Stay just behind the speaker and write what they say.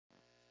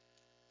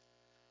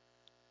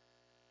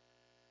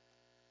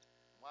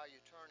while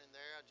you're turning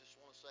there, I just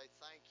want to say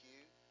thank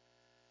you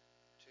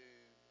to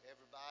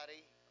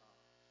everybody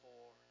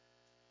for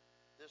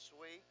this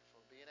week, for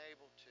being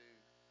able to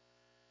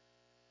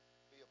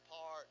be a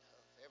part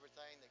of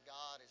everything that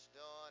God has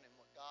done and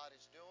what God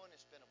is doing.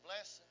 It's been a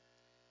blessing,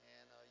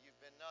 and you've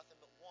been nothing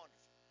but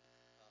wonderful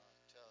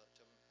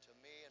to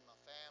me and my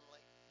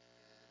family.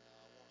 And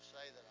I want to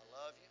say that I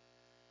love you,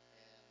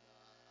 and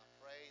I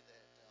pray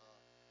that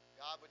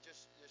God would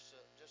just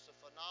a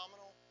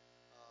phenomenal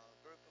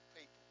group of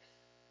people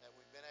that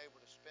we've been able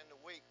to spend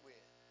a week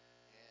with.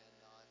 And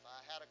if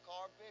I had a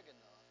car big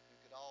enough, you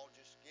could all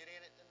just get in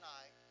it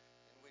tonight,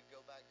 and we'd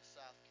go back to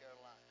South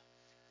Carolina.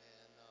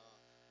 And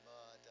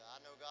but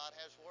I know God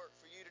has work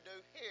for you to do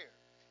here.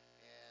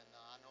 And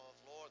I know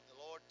if the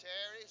Lord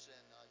tarries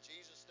and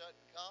Jesus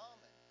doesn't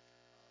come and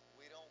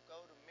we don't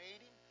go to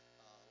meet Him,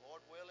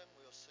 Lord willing,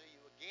 we'll see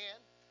you again,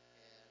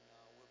 and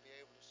we'll be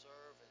able to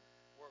serve and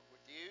work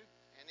with you.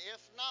 And if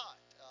not,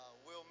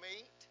 we'll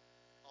meet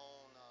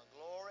on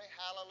Glory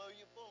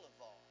Hallelujah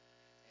Boulevard,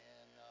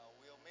 and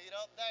we'll meet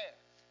up there,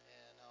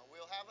 and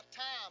we'll have a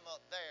time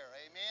up there,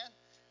 amen.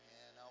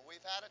 And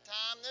we've had a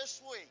time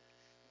this week,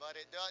 but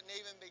it doesn't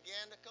even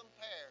begin to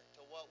compare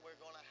to what we're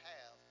going to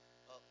have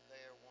up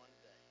there one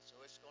day. So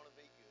it's going to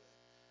be good.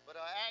 But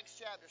Acts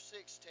chapter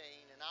 16,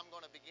 and I'm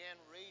going to begin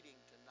reading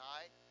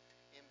tonight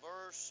in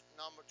verse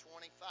number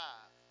 25.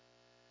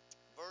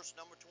 Verse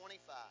number 25.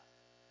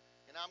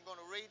 And I'm going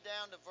to read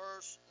down to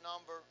verse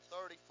number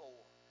 34.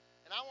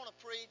 And I want to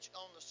preach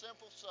on the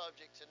simple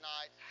subject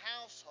tonight,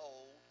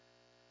 household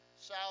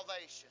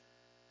salvation.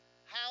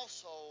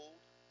 Household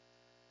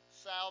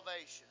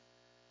salvation.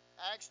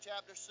 Acts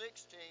chapter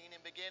 16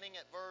 and beginning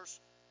at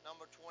verse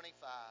number 25.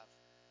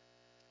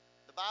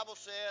 The Bible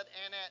said,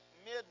 "And at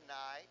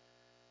midnight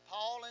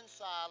Paul and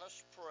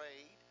Silas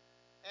prayed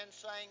and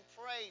sang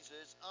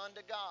praises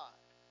unto God,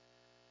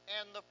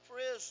 and the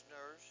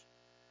prisoners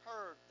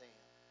heard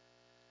them.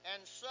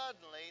 And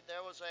suddenly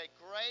there was a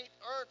great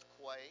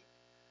earthquake,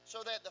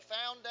 so that the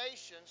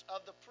foundations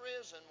of the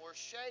prison were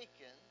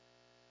shaken,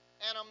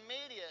 and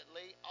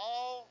immediately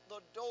all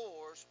the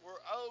doors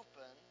were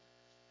opened,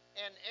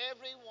 and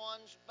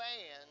everyone's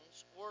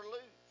bands were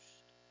loosed.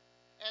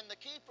 And the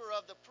keeper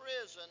of the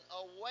prison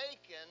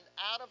awakened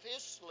out of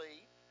his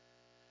sleep,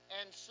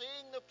 and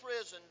seeing the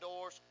prison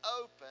doors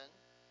open,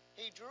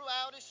 he drew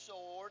out his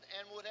sword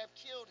and would have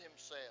killed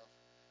himself,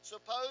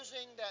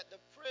 supposing that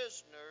the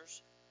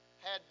prisoners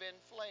had been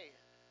fled.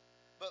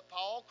 But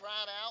Paul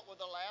cried out with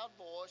a loud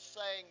voice,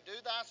 saying, Do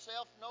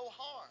thyself no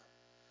harm,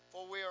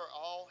 for we are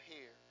all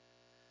here.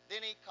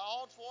 Then he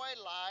called for a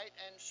light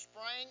and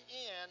sprang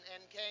in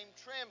and came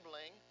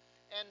trembling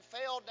and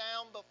fell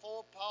down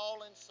before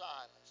Paul and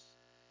Silas,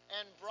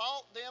 and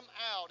brought them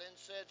out and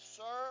said,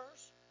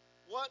 Sirs,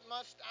 what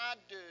must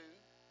I do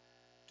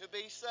to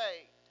be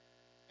saved?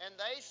 And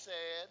they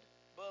said,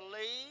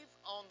 Believe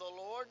on the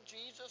Lord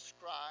Jesus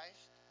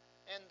Christ,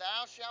 and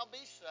thou shalt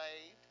be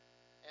saved,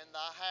 and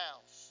thy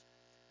house.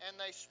 And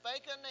they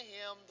spake unto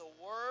him the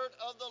word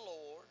of the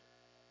Lord,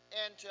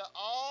 and to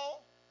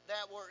all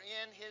that were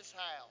in his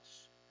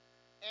house.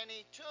 And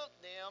he took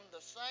them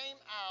the same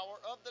hour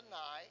of the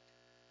night,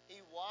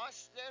 he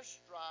washed their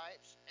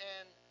stripes,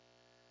 and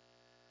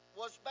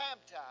was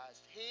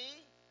baptized,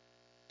 he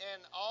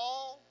and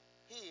all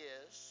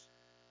his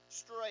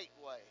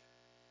straightway.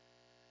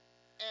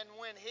 And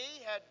when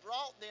he had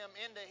brought them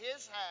into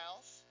his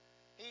house,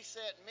 he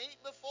set meat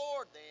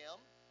before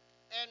them,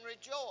 and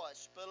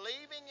rejoiced,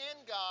 believing in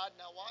God,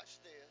 now watch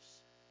this,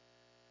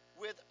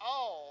 with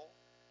all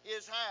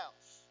his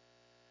house.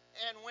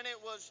 And when it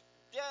was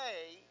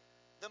day,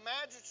 the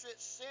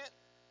magistrate sent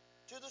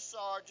to the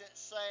sergeant,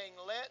 saying,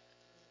 Let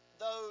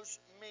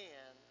those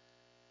men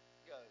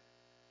go.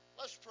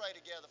 Let's pray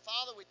together.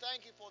 Father, we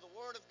thank you for the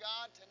word of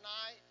God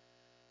tonight.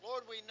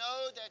 Lord, we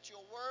know that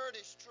your word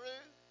is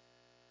true,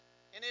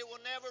 and it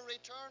will never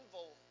return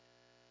void,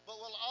 but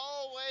will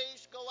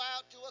always go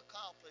out to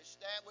accomplish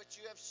that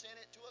which you have sent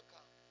it to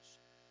accomplish.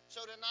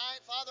 So tonight,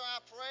 Father, I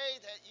pray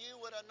that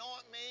you would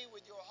anoint me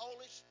with your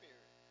Holy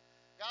Spirit.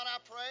 God, I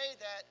pray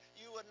that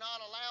you would not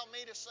allow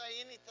me to say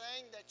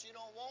anything that you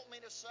don't want me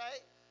to say,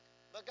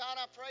 but God,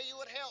 I pray you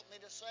would help me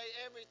to say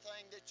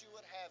everything that you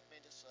would have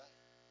me to say.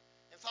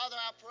 And Father,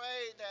 I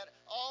pray that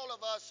all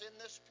of us in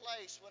this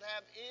place would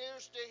have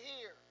ears to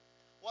hear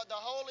what the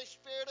Holy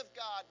Spirit of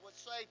God would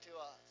say to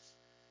us.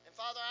 And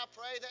Father, I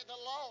pray that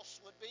the lost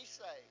would be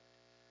saved.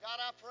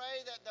 God, I pray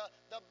that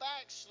the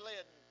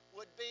backslidden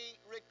would be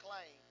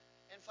reclaimed.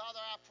 And Father,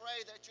 I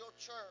pray that your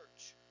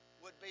church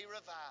would be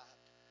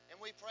revived.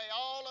 And we pray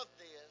all of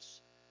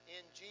this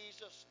in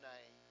Jesus'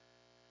 name.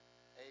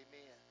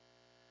 Amen.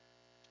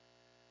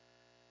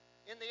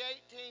 In the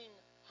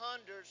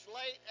 1800s,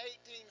 late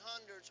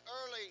 1800s,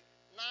 early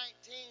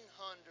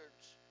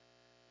 1900s,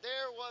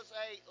 there was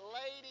a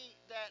lady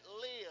that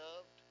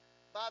lived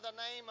by the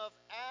name of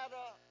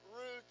Ada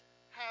Ruth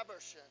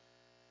Habershon.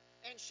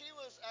 And she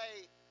was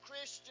a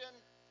Christian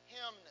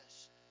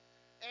hymnist.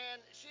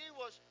 And she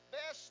was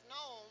best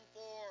known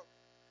for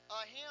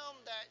a hymn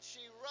that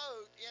she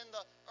wrote in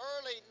the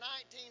early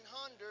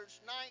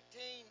 1900s,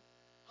 1907.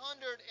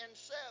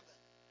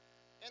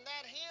 And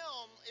that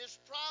hymn is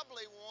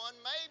probably one,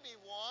 maybe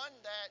one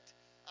that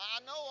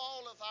I know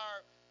all of our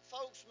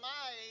folks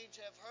my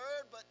age have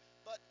heard, but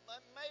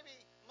maybe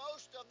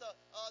most of the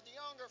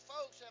younger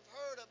folks have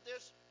heard of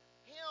this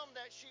hymn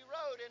that she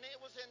wrote, and it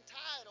was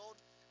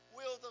entitled,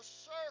 "Will the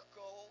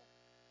Circle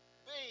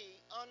Be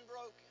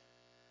Unbroken?"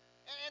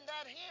 And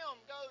that hymn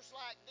goes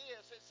like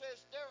this. It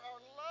says, "There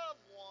are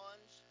loved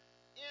ones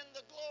in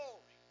the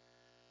glory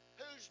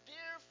whose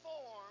dear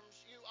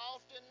forms you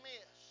often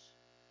miss.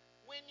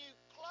 When you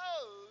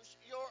close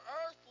your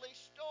earthly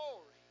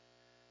story,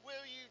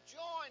 will you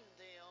join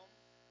them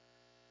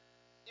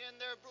in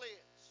their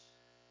bliss?"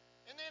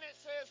 And then it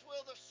says,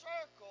 "Will the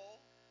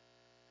circle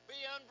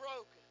be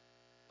unbroken?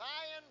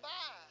 By and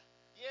by,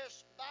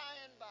 yes, by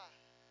and by,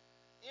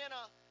 in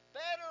a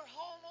better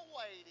home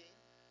awaiting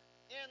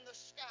in the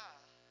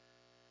sky,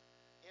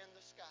 in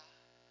the sky."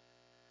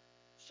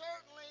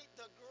 Certainly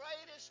the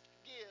greatest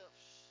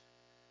gifts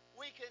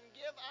we can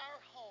give our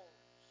homes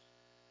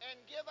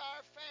and give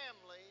our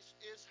families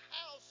is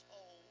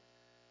household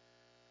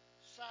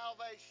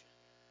salvation.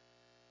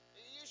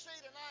 You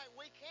see, tonight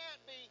we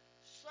can't be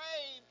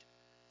saved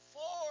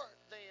for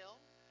them,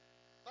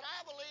 but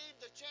I believe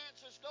the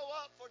chances go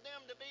up for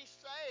them to be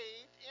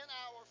saved in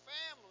our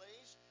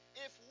families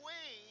if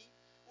we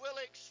will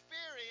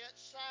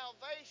experience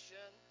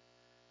salvation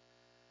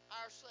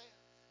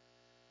ourselves.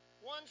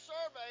 One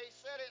survey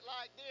said it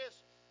like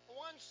this.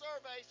 One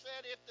survey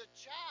said if the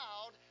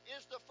child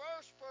is the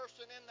first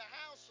person in the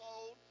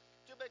household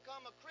to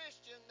become a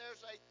Christian,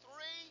 there's a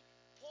 3.5%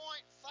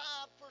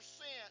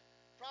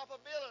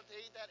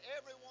 probability that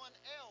everyone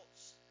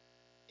else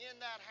in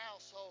that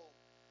household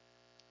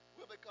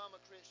will become a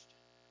Christian.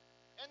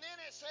 And then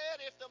it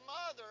said if the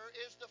mother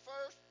is the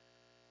first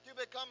to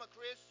become a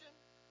Christian,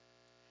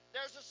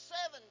 there's a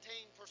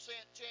 17%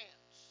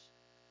 chance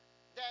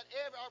that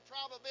or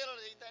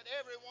probability that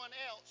everyone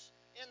else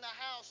in the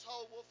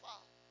household will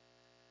follow.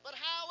 But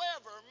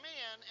however,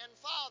 men and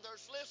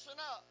fathers, listen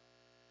up.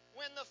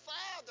 When the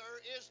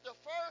father is the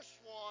first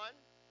one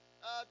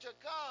to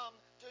come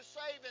to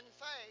saving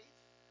faith,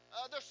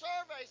 the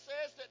survey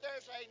says that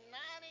there's a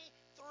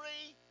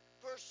 93%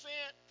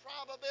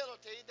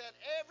 probability that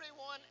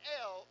everyone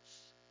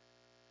else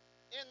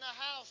in the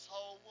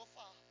household will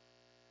follow.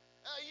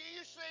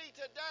 You see,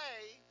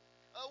 today,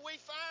 we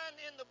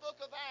find in the book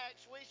of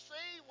Acts, we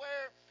see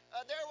where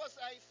there was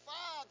a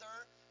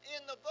father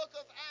in the book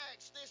of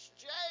Acts, this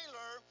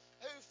jailer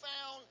who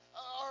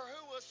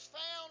was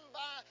found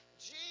by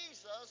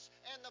Jesus,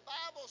 and the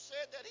Bible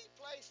said that he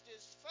placed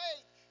his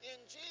faith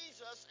in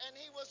Jesus and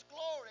he was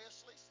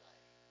gloriously saved.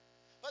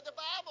 But the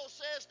Bible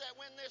says that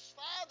when this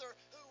father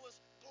who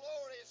was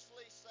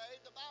gloriously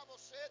saved, the Bible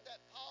said that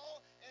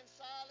Paul and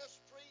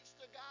Silas preached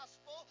the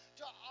gospel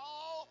to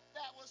all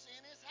that was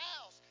in his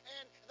house.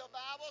 And the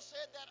Bible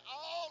said that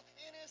all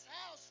in his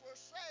house were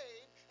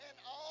saved and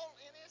all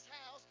in his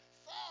house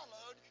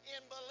followed in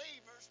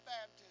believers'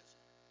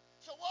 baptism.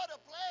 So what a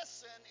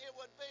blessing it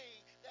would be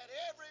that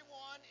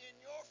everyone in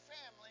your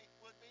family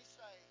would be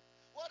saved.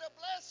 What a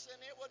blessing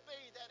it would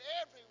be that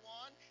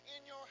everyone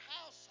in your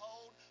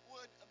household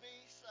would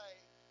be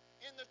saved.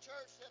 In the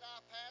church that I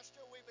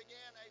pastor, we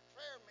began a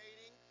prayer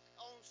meeting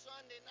on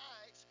Sunday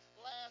nights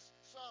last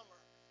summer.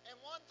 And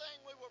one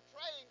thing we were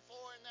praying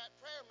for in that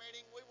prayer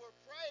meeting, we were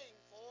praying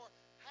for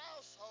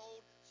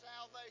household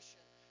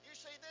salvation. You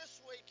see, this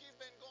week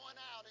you've been going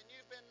out and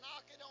you've been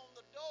knocking on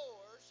the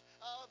doors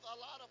of a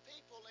lot of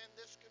people in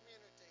this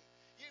community.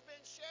 You've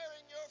been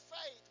sharing your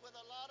faith with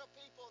a lot of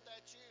people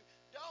that you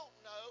don't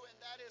know, and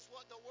that is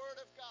what the Word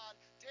of God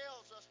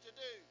tells us to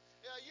do.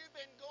 You've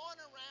been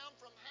going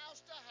around from house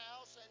to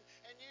house,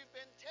 and you've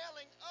been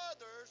telling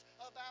others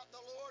about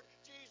the Lord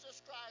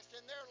Jesus Christ,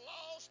 and they're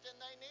lost and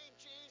they need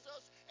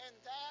Jesus, and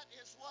that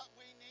is what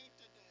we need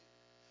to do.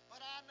 But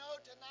I know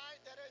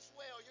tonight that as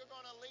well, you're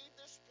going to leave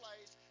this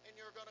place and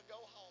you're going to go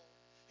home.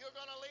 You're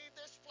going to leave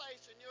this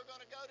place and you're going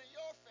to go to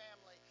your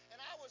family. And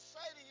I would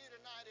say to you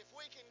tonight, if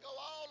we can go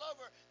all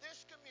over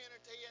this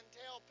community and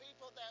tell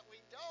people that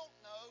we don't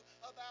know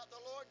about the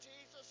Lord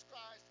Jesus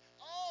Christ,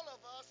 all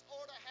of us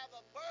ought to have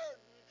a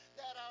burden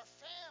that our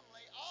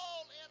family,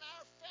 all in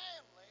our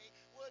family,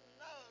 would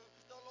know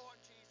the Lord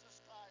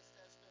Jesus Christ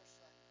as their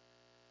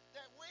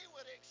Savior. That we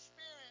would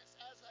experience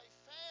as a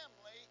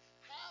family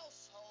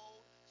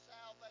household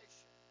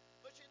salvation.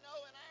 But you know,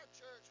 in our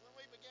church, when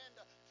we began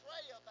to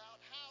pray about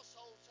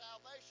household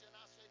salvation,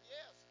 I said,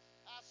 yes.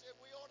 I said,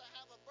 we ought to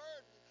have a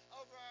burden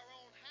over our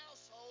own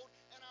household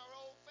and our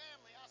own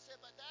family. I said,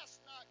 but that's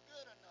not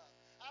good enough.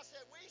 I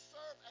said, we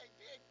serve a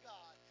big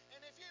God.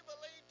 And if you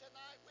believe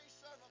tonight we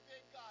serve a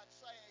big God,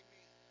 say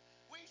amen.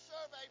 We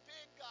serve a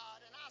big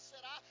God, and I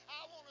said,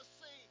 I want to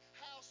see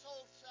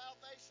household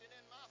salvation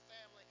in my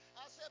family.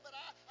 I said, but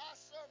I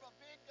serve a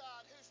big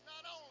God who's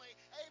not only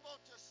able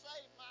to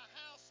save my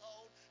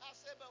household, I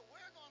said, but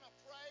we're going to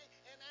pray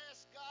and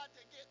ask God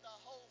to get the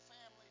whole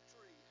family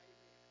tree.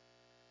 Amen.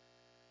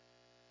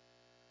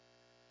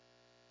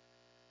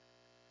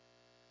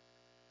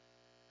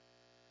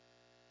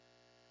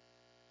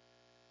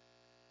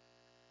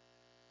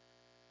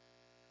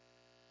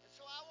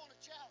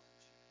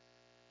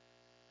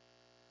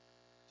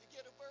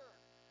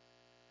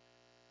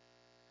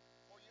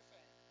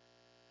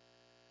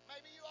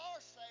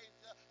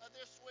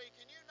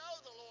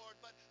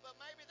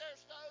 but maybe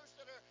there's those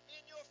that are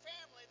in your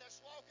family that's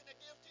walking a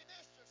guilty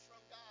distance from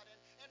God.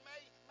 And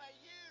may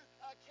you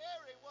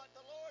carry what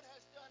the Lord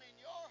has done in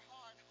your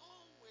heart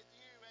home with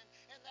you,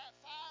 and that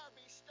fire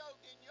be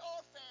stoked in your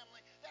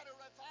family, that a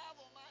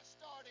revival might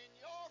start in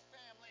your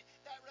family.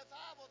 That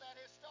revival that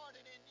has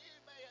started in you,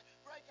 may it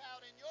break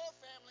out in your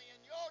family,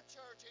 in your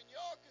church, in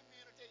your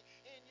community,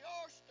 in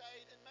your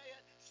state, and may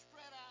it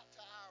spread out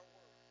to our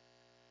world.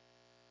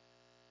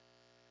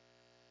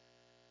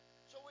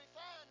 So we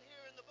find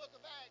here in the book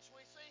of Acts,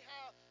 we see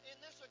how in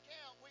this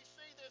account we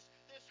see this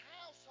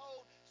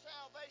household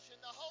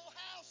salvation. The whole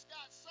house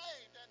got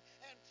saved,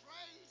 and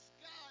praise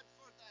God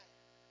for that.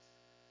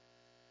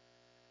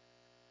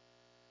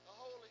 The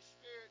Holy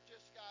Spirit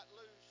just got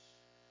loose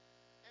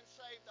and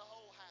saved the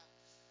whole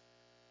house.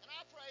 And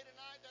I pray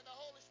tonight that the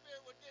Holy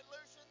Spirit would get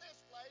loose in this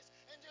place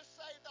and just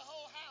save the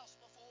whole house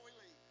before we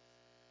leave.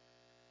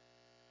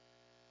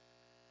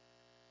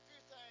 A few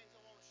things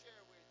I want to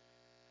share with you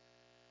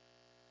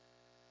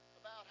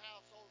about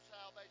household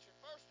salvation.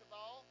 First of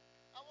all,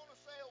 I want to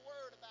say a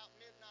word about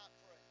midnight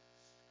praise.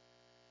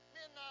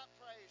 Midnight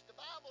praise. The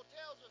Bible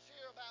tells us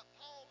here about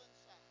Paul and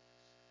Silas.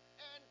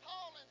 And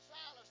Paul and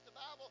Silas, the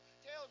Bible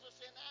tells us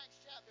in Acts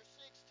chapter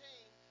 16,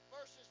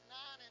 verses 9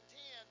 and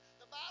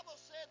 10, the Bible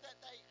said that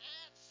they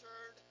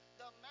answered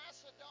the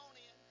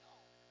Macedonian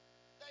call.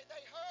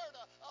 They heard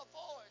a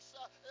voice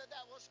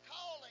that was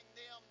calling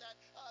them, that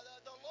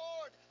the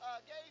Lord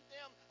gave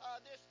them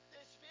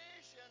this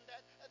vision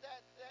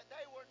that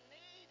they were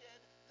needed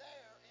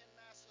there in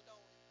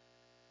Macedonia.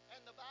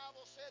 And the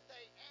Bible said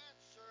they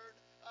answered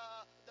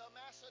the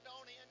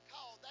Macedonian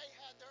call. They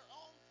had their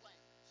own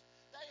plans.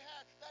 They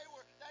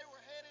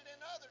were headed in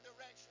other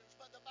directions,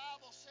 but the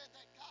Bible said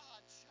that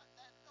God shut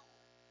that door.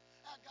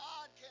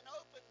 God can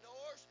open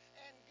doors,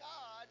 and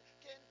God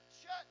can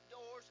shut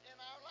doors in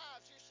our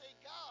lives. You see,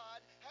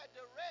 God had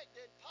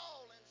directed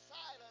Paul and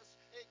Silas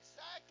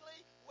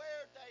exactly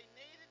where they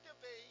needed to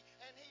be,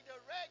 and He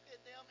directed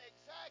them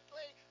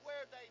exactly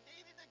where they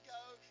needed to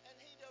go, and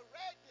He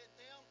directed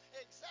them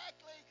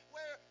exactly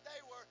where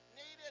they were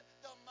needed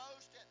the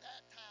most at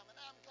that time. And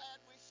I'm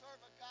glad we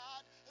serve a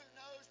God who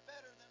knows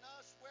better than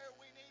us where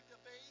we need to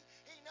be.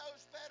 He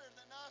knows better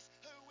than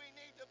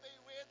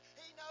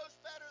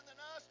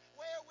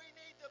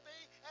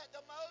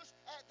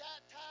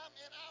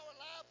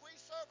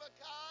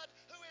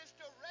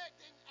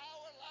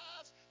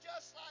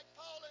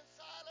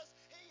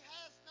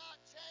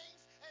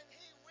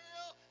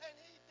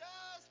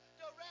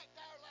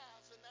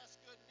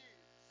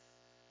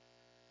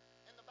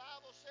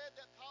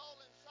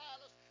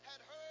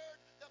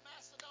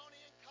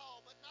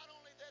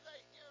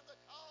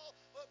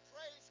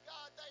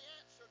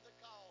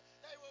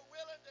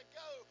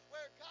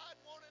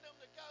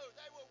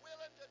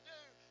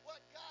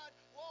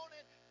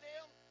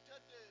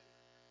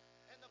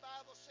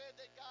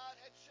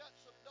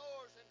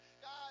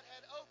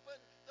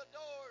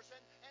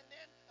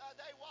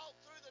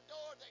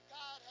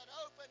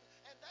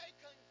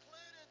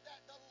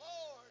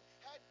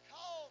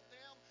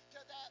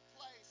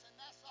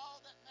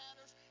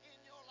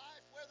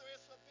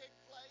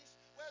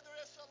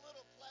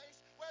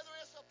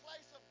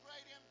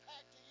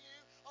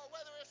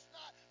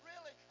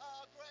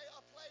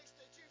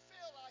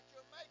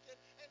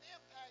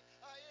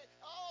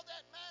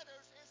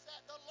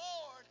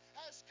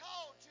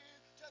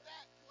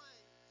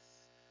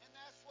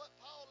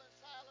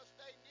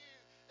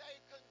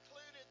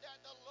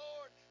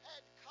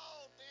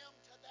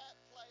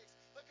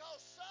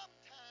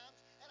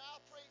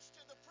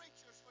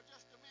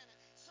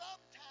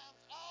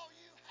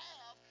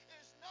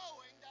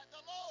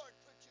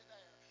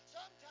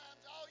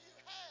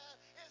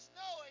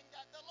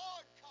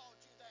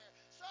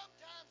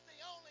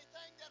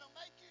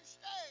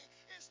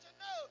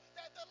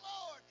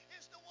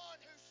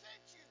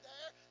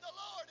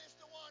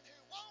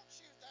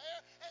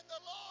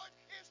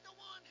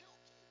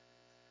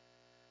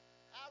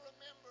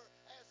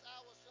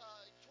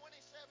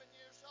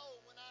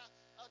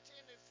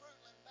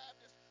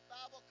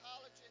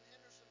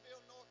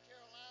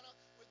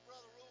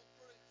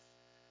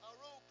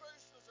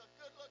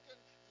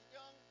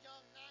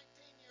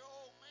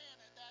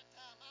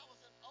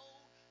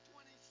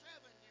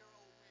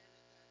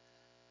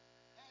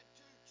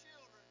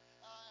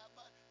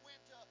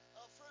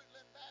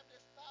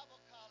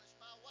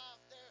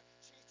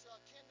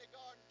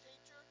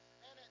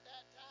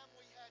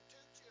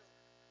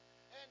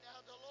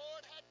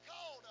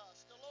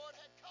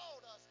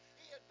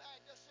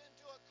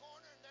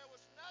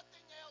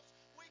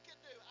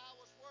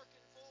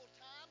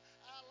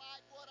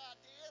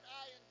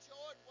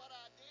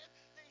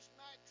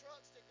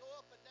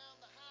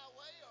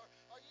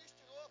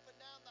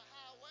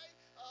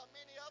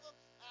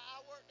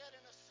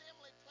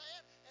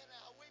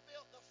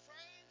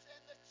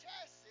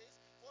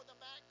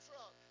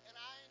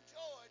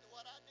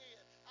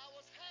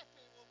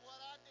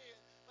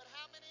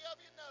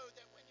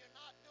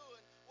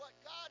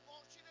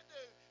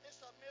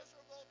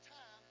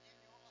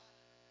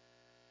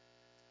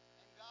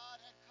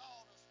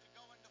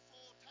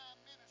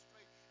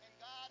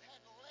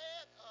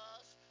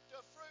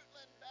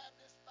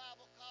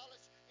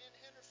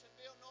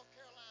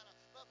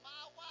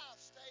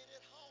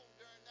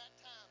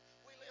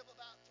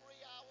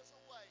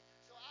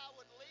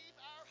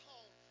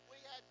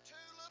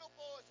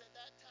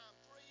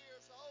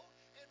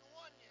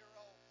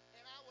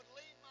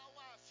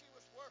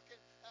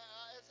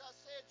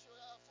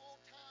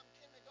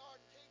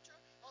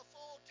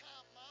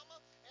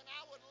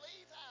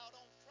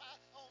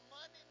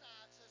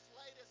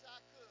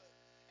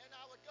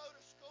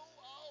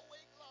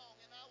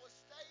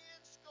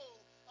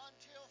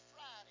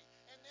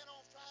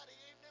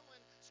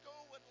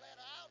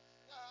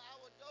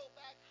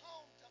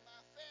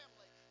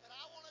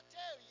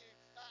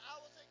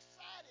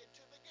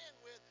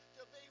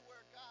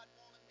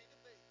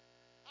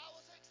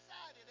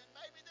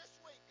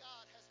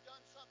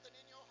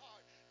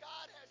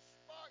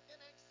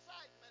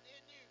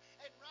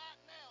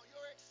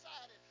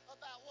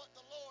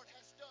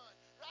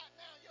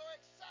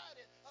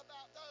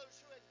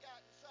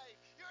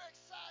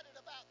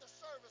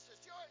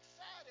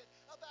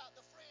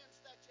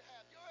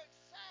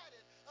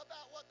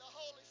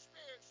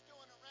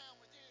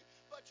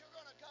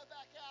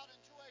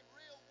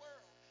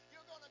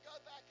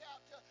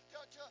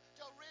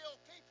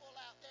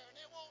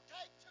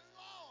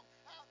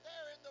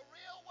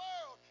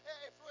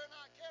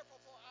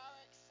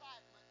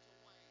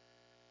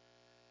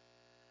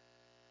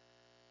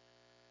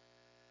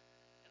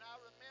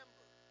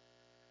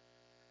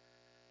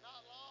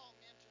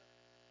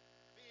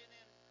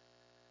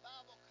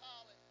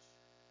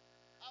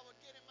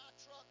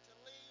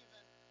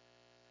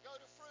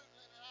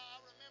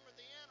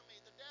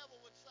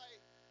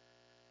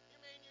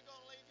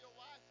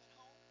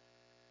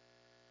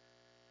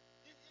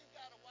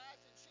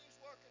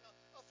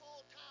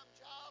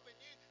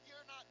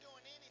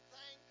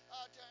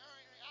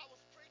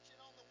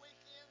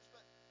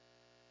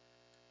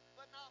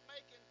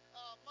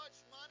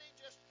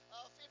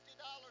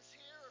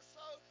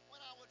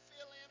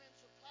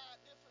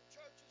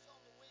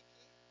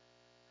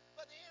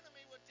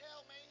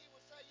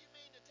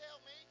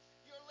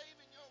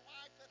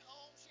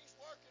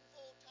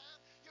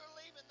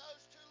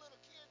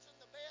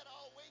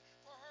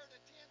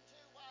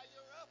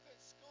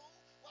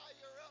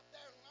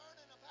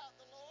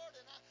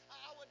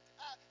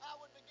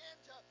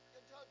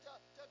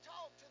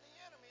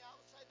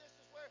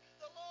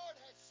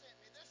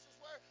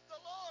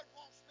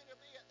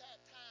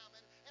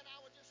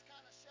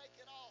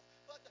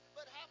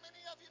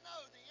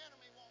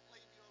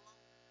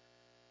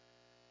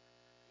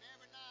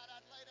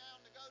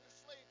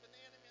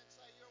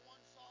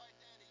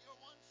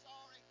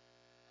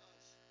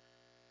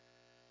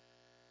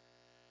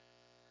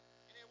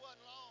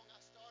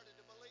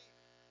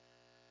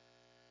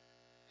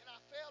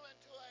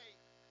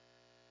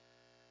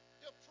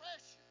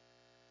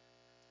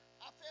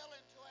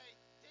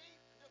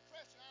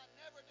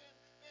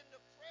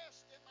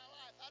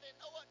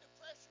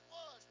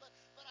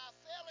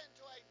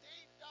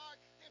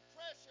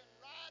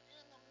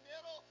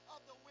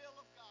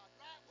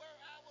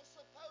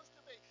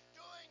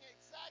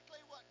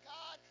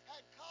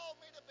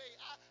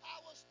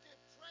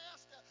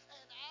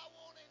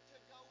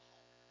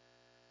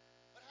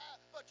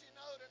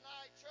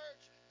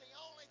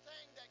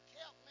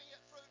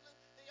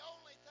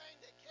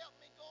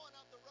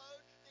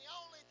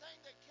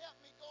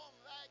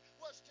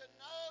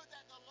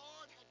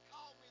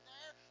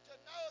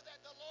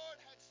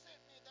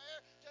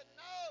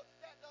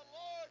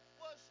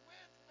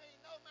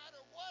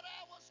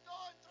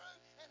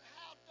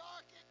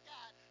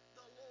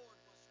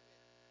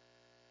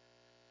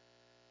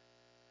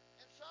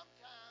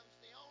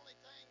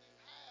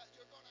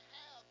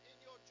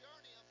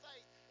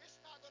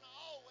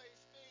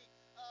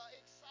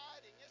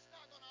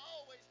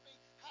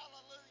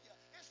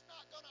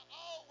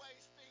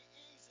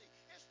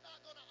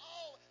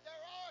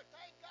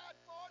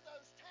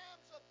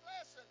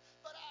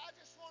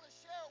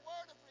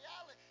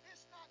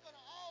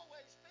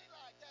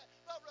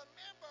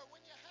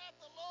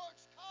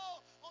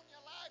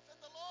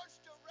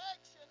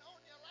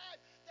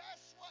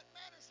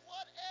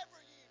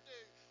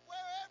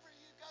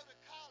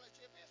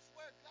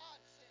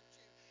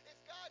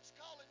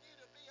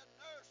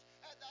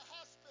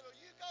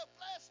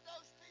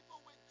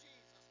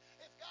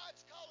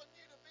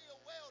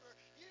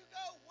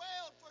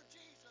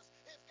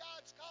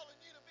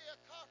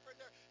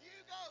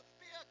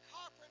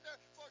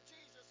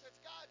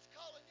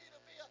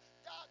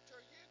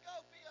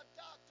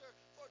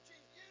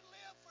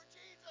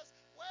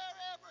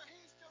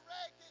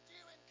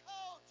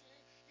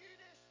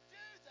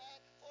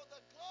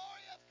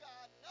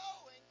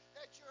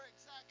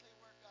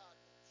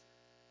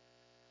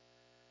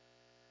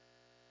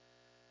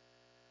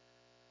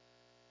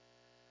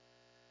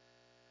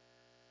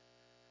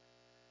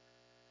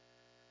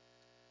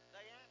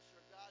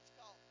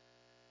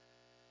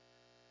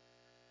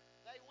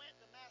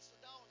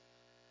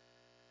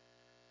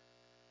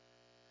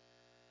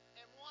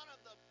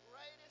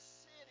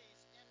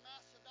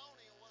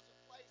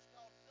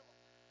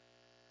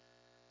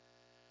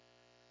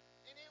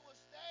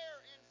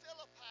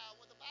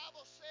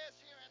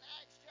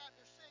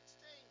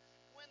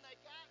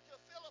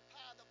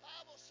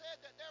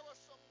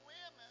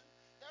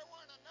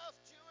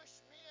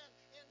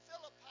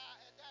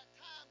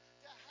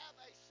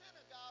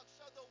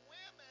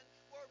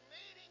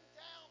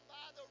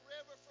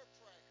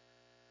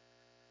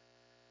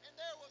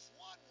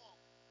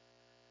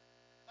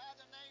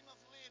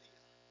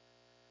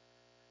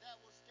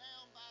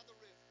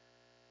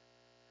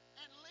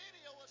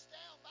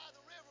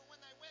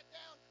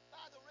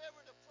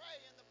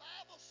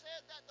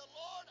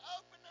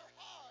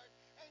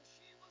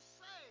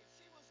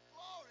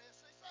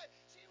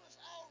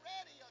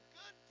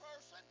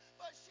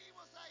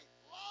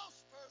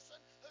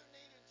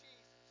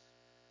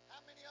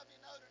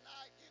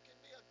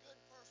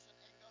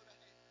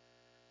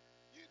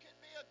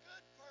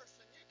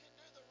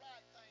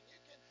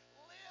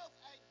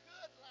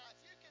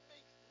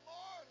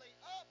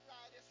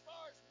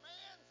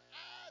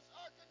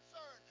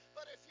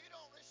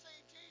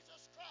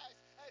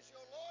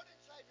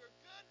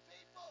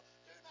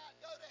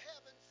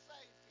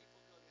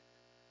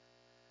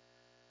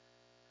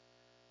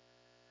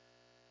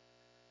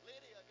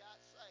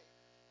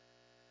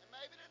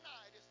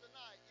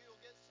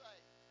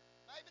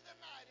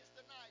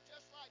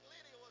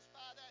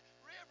by that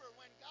river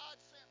when God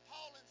sent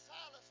Paul and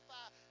Silas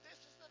by. This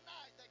is the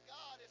night that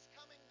God is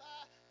coming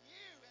by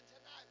you, and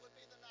tonight would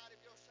be the night of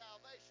your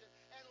salvation.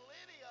 And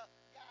Lydia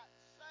got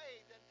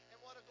saved, and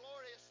what a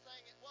glorious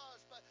thing it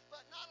was. But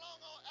not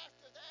long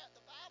after that,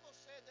 the Bible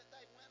said that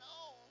they went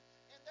on,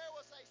 and there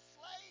was a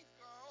slave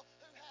girl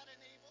who had an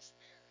evil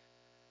spirit.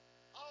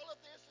 All of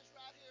this is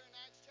right here in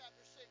Acts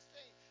chapter 16.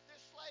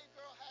 This slave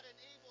girl had an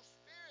evil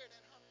spirit,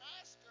 and her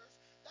masters,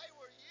 they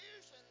were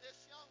using this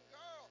young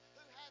girl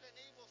who had an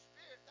evil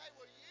spirit. They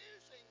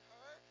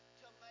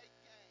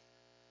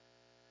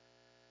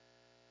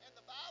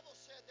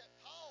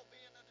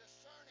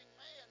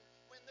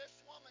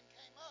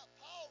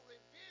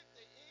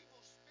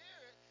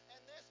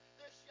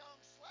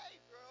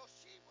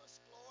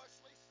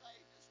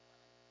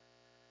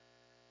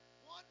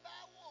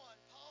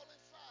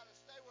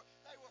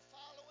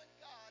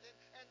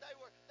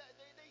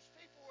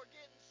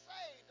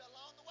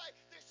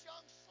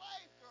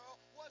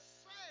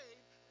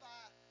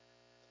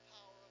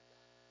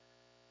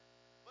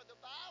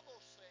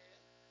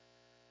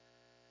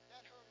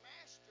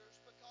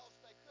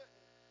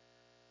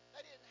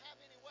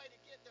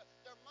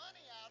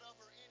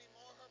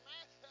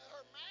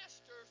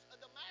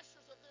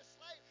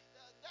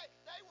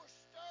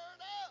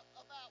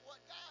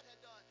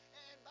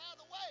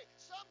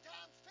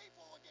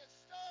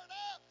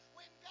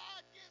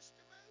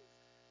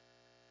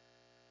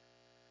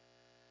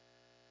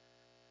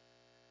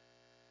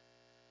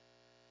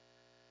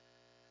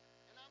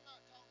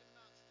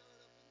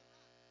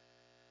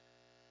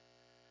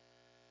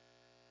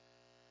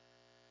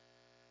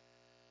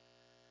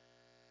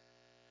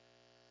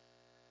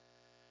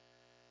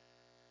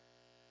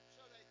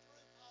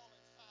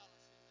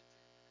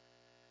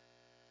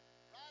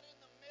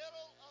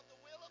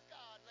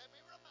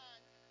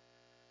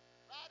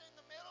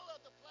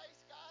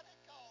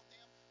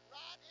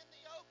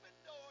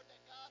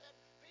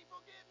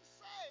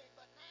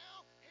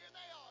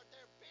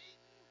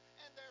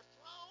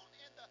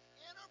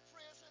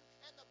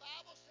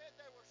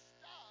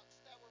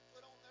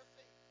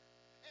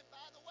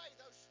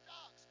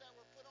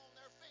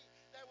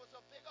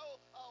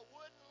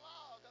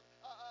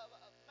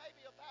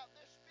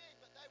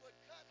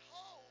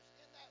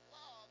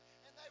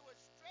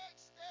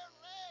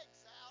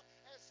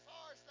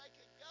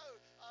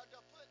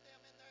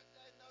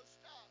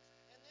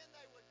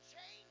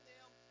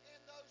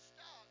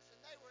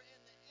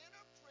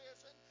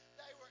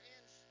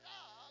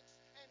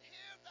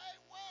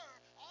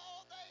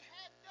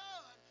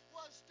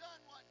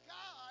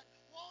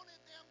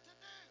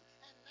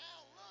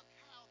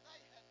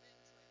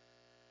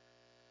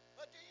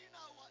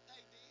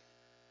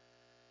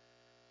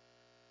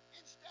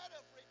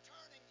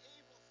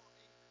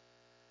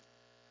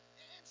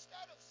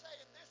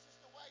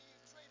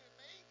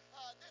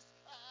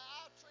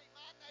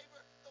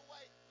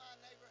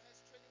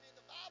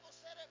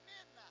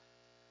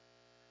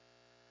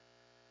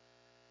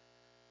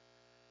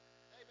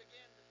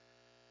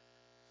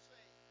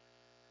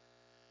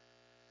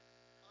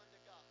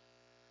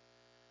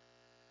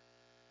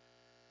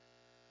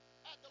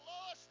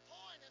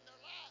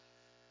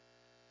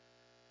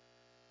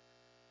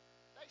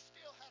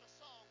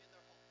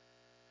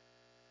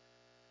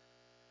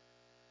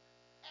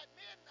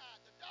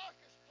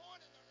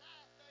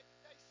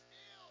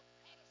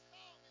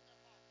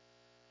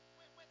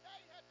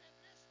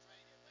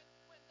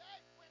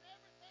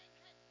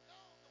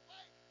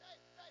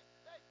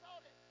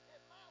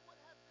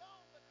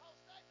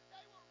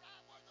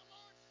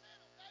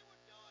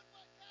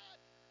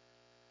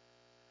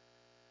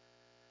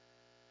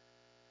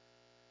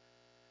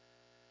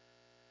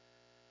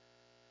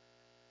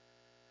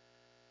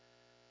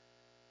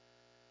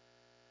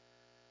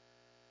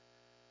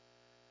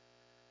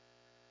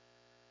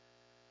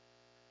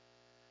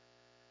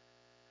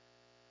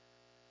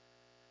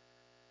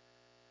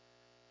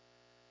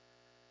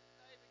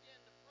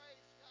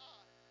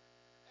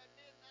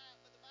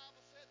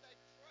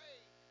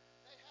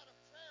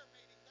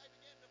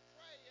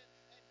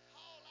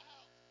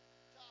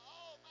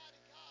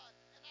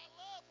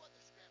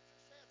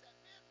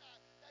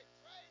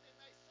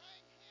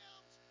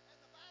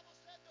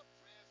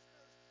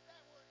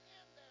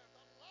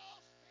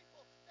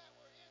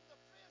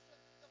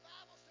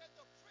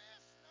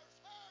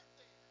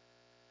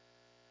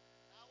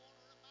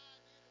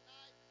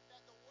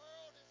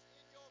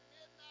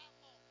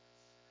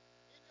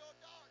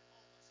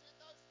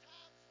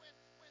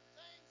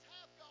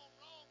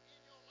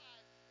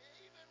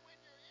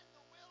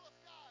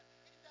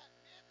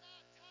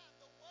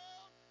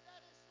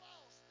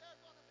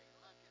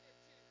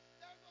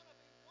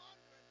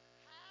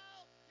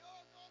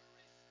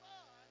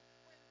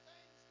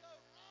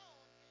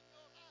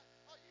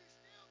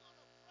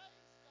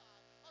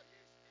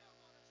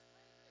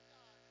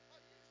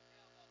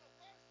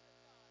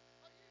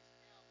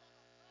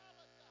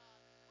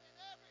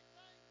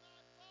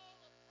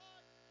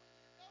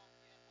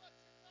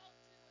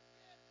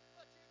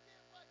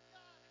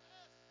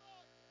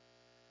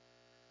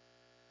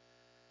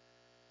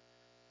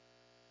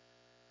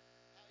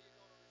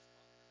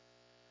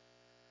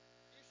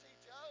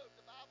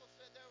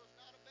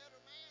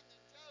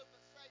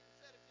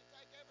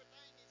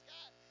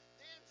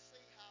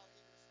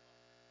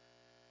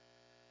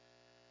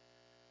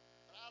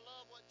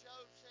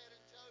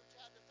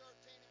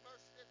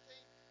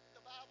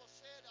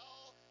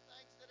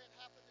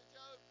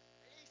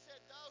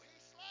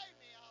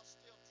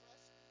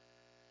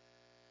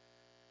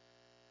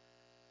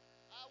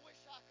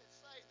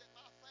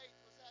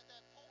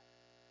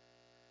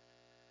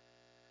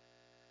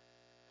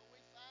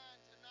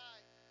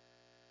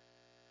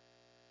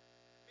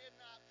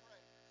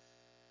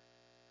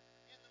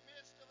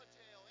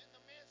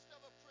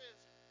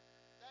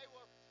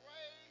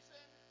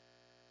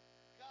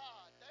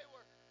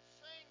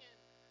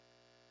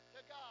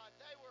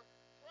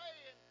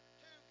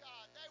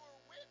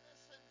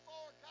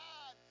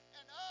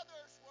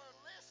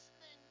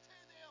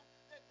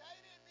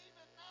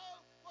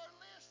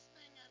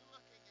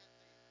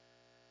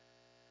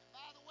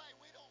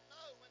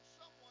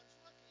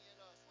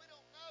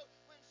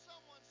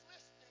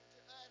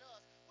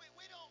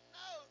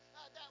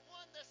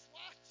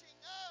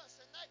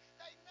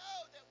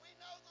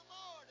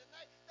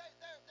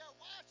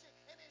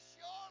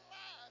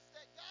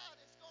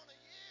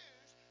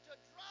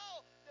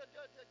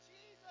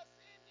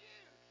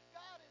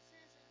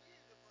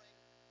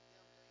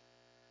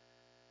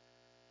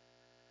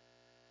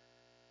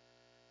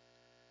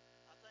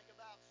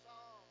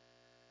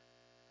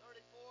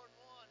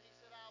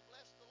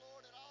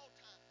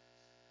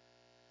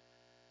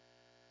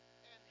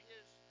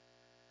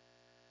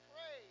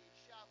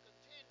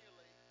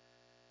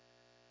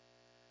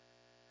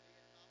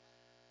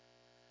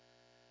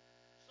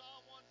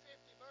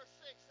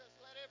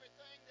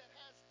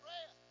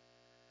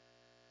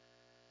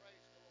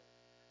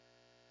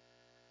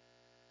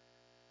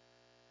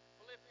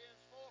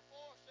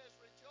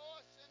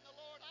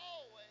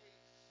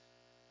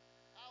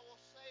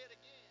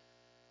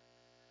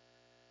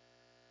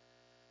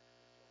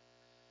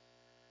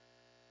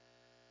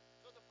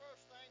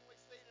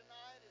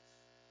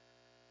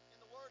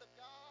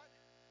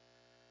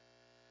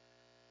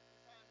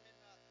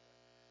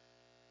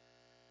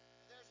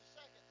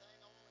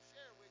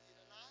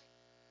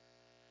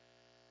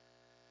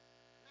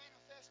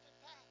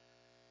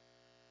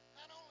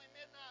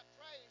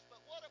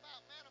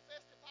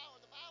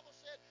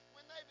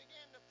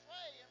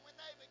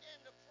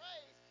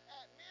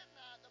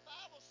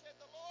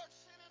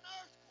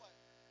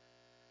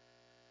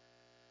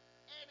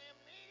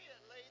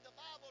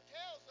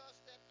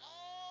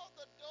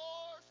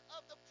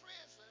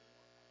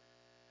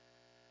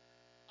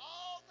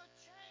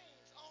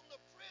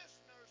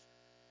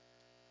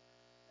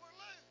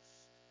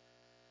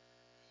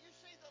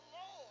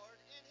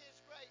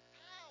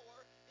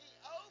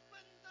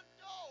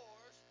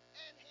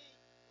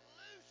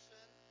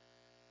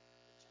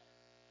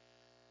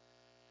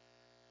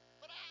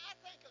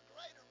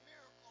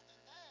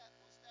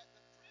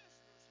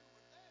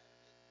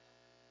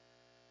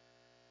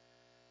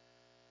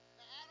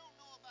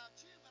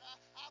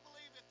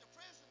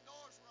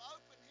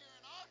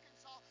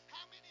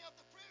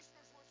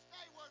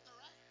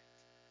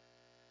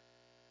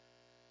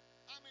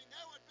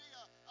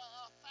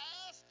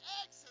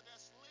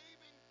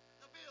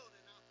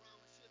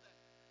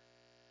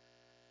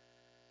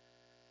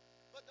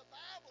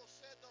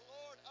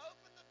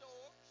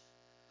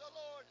the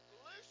Lord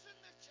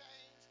loosened the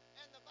chains,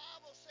 and the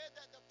Bible said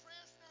that the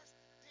prisoners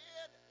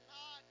did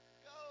not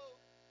go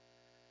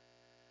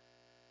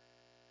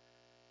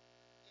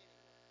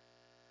anywhere.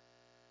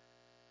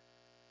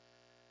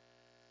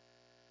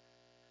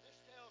 This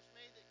tells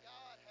me that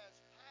God has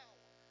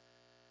power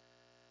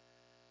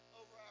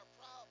over our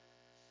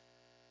problems,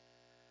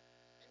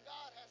 and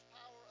God has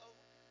power over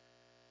people.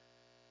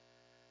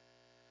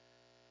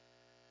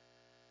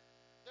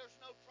 There's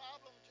no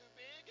problem too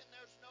big, and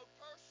there's no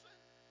person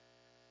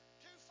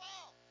too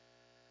far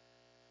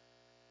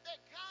that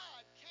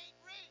God can't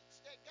reach,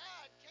 that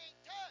God can't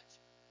touch,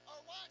 or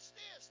watch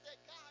this, that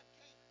God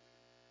can't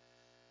use.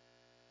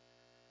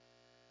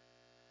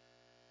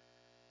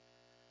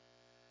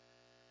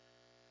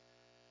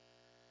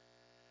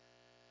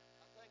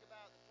 I think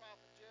about the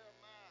prophet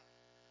Jeremiah.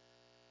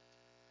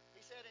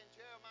 He said in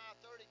Jeremiah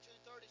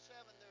 32:37,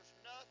 there's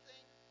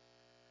nothing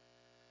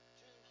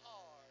too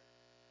hard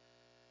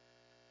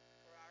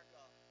for our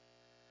God.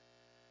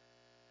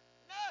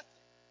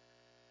 Nothing.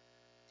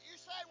 You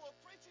say, well,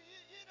 preacher,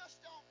 you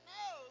just don't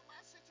know my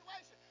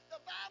situation.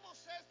 The Bible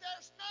says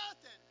there's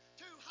nothing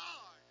too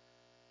hard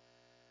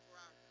for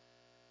our God.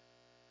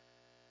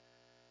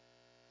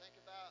 Think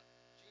about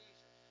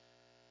Jesus.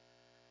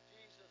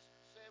 Jesus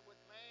said with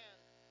man,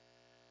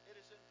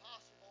 it is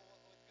impossible.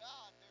 With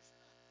God, there's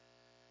nothing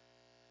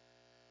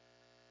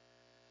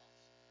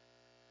impossible.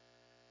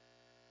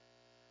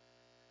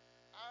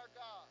 Our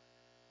God,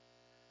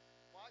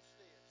 watch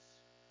this.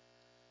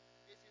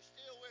 If you're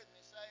still with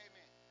me, say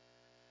amen.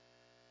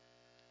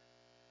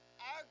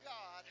 Our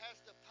God has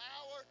the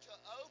power to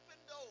open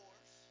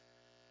doors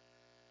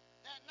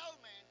that no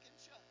man can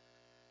shut.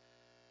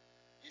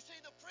 You see,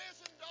 the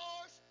prison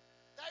doors,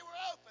 they were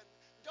open.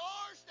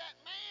 Doors that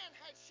man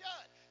had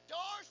shut.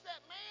 Doors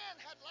that man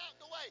had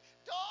locked away.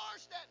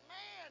 Doors that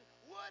man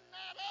would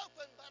not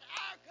open. But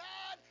our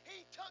God,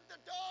 He took the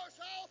doors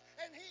off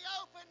and He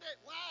opened it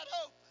wide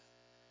open.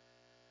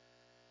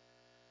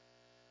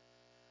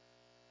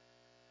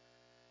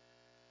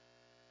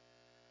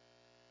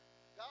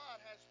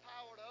 God has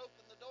power to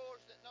open the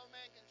doors that no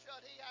man can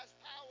shut. He has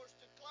powers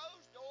to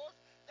close doors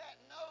that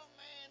no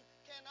man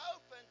can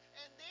open.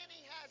 And then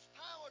He has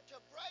power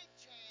to break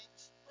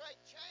chains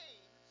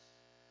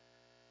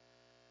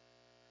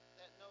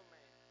that no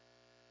man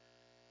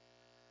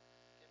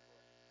can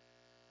break.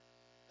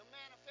 The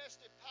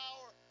manifested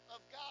power of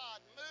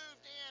God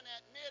moved in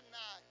at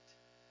midnight,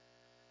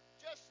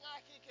 just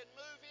like He can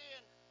move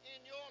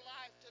in your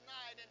life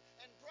tonight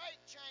and break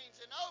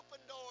chains and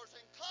open doors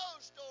and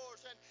close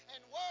doors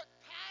and work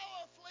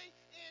powerfully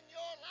in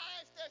your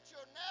life that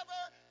you're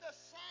never the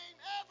same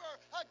ever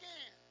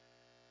again.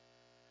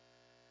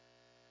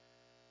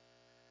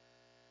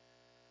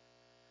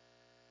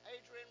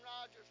 Adrian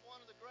Rogers,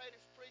 one of the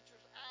greatest preachers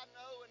I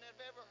know and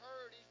have ever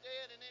heard. He's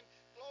dead and in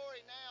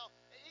glory now.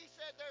 He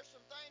said there's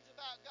some things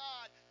about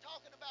God,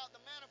 talking about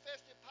the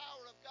manifested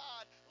power of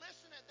God.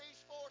 Listen at these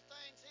four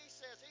things he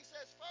says. He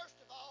says,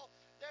 first of all,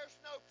 there's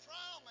no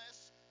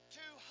promise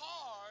too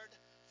hard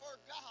for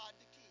God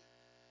to keep.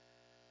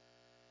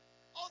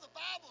 Oh, the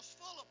Bible's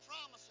full of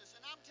promises,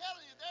 and I'm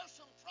telling you, there's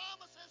some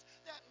promises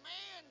that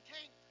man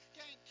can't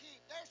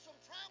keep. There's some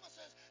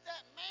promises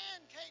that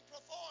man can't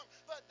perform,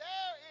 but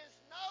there is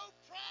no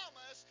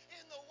promise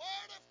in the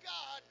Word of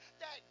God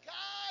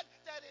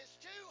that is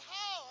too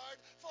hard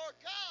for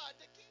God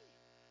to keep.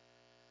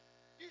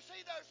 You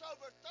see, there's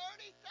over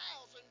 30,000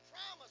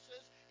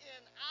 promises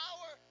in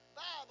our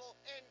Bible,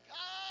 and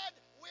God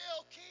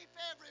will keep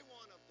every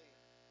one of them.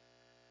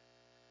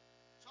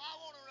 So I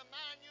want to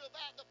remind you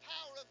about the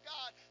power of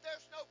God.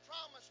 There's no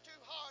promise too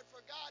hard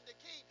for God to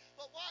keep.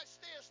 But watch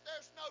this.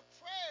 There's no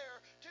prayer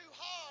too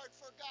hard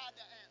for God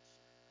to answer.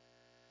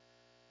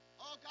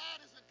 Oh, God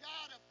is a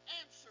God of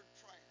answered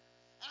prayer.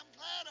 I'm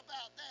glad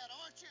about that.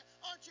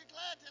 Aren't you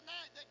glad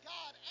tonight that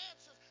God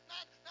answers?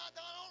 Not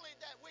only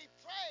that we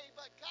pray,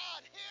 but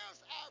God hears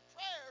our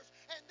prayers.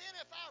 And then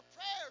if our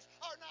prayers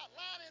are not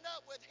lining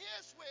up with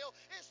His will,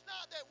 it's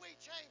not that we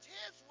change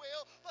His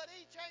will, but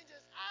He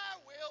changes our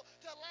will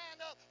to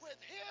line up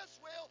with His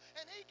will.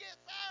 And He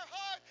gets our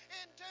heart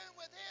in tune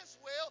with His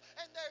will.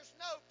 And there's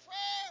no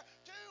prayer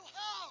too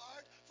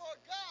hard for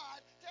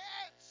God to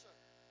answer.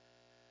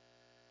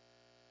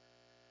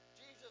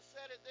 Jesus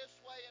said it this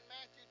way in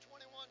Matthew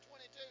 21:22.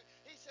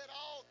 He said,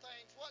 all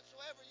things,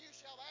 whatsoever you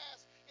shall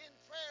ask in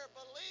prayer,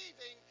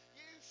 believing,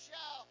 you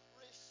shall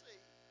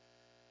receive.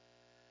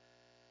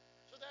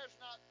 So there's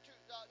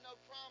no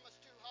promise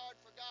too hard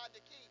for God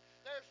to keep.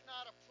 There's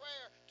not a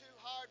prayer too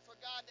hard for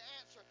God to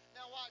answer.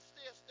 Now watch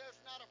this.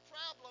 There's not a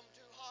problem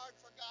too hard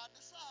for God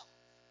to solve.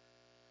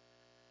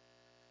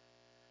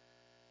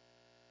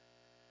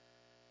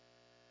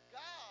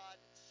 God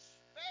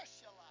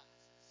specializes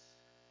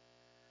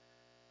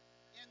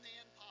in the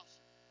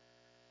impossible.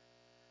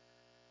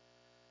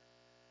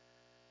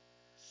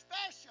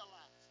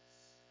 Specializes.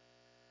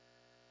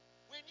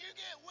 When you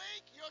get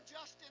weak, you're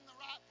just in the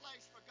right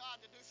place for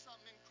God to do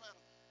something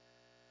incredible.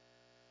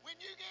 When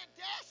you get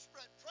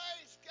desperate,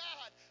 praise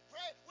God.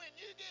 When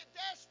you get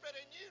desperate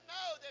and you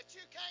know that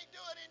you can't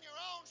do it in your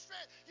own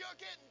strength, you're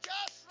getting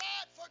just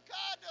right for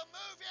God to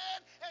move in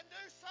and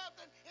do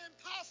something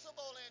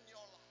impossible in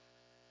your life.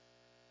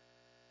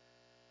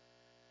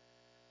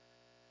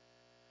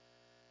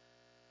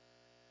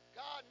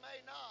 God may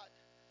not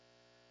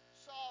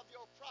solve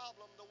your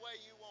problem the way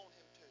you want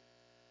Him to.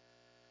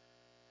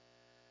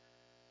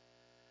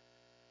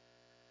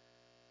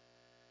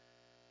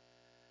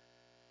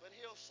 But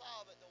He'll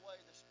solve it the way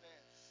that's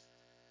best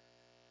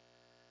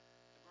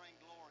to bring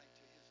glory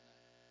to His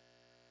name.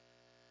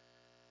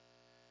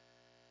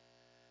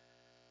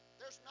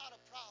 There's not a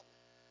problem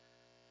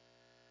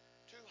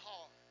too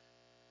hard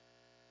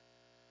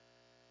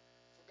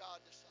for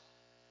God to solve.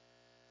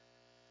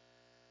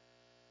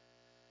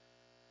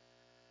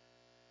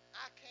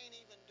 I can't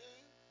even do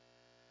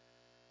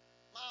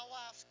my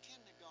wife's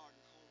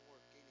kindergarten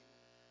homework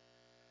anymore.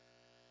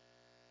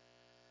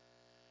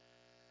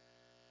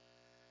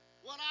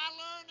 What I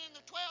learned in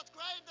the 12th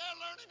grade, they're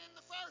learning in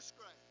the 1st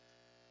grade.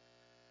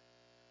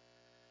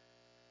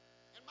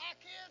 And my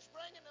kids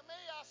bring it to me,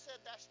 I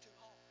said, that's too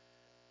hard.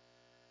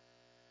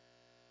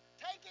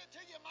 Take it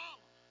to your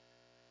mama.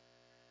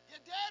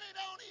 Your daddy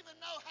don't even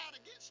know how to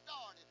get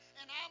started.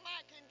 And I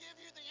might can give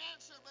you the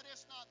answer, but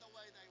it's not the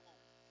way they want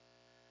it.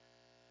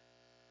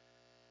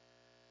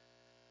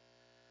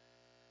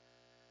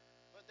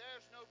 But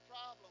there's no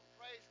problem,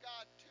 praise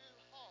God, too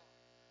hard.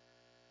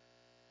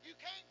 You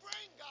can't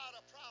bring God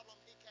a problem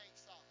He can't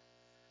solve.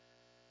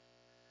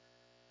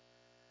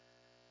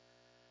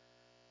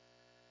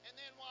 And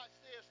then watch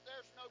this,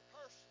 there's no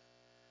person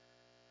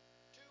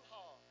too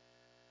hard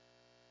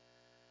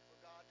for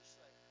God to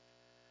save.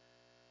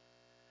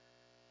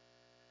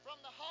 From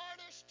the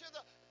hardest to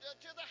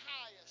the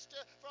highest,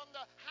 from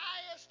the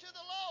highest to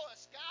the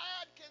lowest,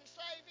 God can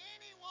save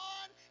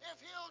anyone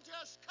if He'll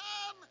just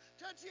come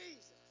to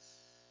Jesus.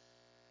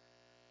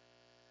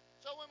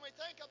 So when we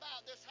think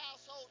about this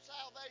household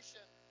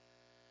salvation,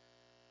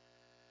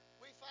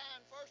 we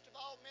find, first of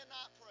all,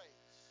 midnight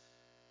praise.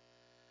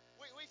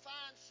 We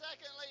find,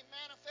 secondly,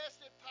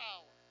 manifested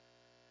power.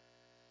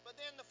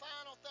 But then the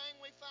final thing,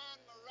 we find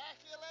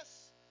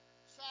miraculous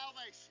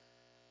salvation.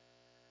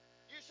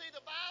 You see,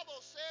 the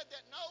Bible said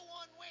that no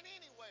one went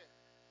anywhere.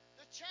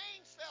 The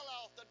chains fell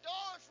off. The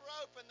doors were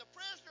open. The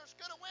prisoners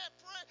could have went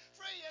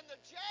free. And the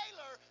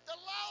jailer, the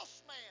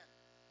lost man.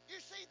 You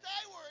see,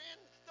 they were in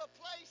the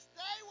place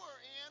they were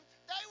in.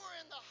 They were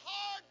in the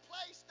hard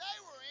place they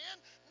were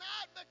in,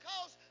 not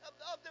because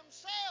of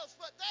themselves,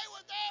 but they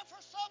were there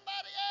for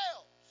somebody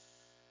else.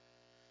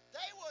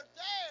 They were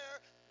there.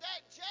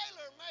 That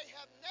jailer may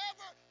have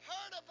never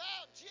heard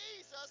about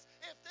Jesus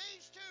if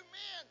these two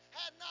men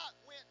had not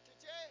went to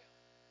jail.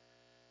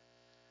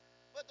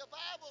 But the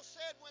Bible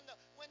said when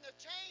the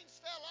chains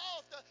fell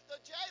off, the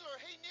jailer,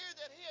 he knew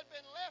that he had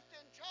been left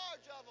in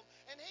charge of them.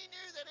 And he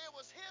knew that it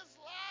was his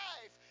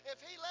life if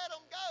he let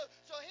them go.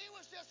 So he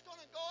was just going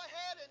to go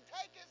ahead and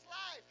take his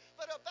life.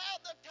 But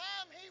about the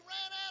time he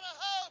ran out of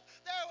hope,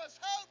 there was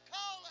hope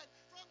calling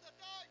from the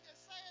darkness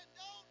saying,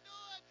 don't do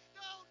it,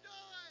 don't do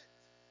it.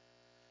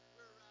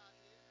 We're right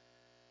here.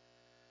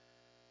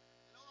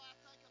 And I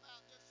think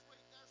about this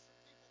week, there's some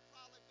people they've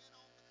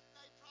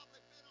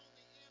probably been on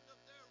the end of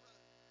their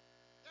road.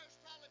 There's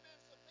probably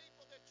been some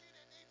people that you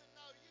didn't even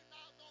know. You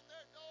knocked on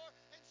their door,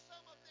 and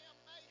some of them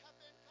may have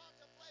been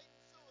contemplating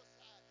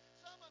suicide.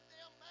 Some of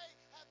them may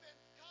have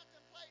been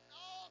contemplating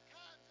all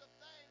kinds of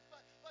things,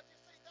 but you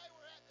see, they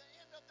were at the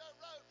end of their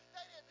road.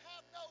 They didn't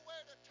have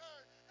nowhere to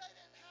turn. They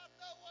didn't have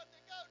no one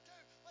to go to.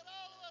 But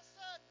all of a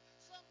sudden,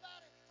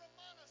 somebody from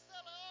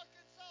Monticello,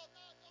 Arkansas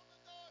knocked on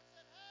the door and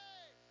said,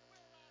 hey,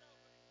 we're right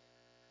over here.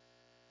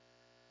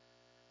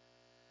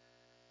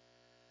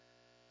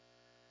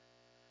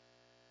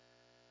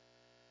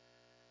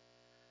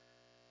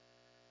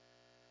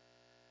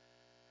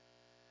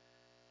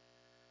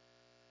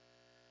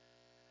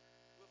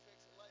 We'll fix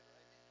it later,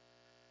 amen.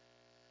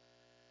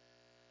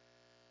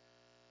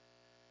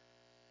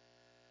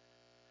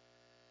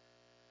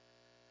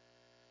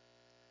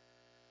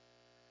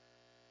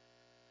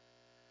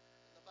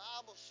 The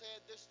Bible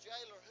said this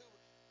jailer who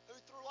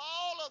through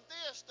all of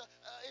this,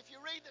 if you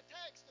read the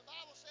text, the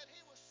Bible said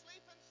he was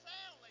sleeping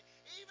soundly,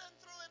 even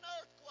through an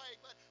earthquake.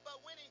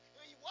 But when he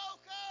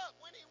woke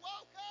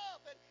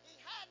up, and he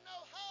had no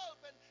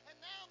hope, and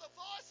now the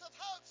voice of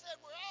hope said,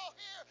 we're all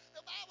here.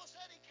 The Bible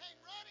said he came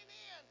running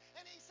in,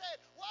 and he said,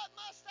 what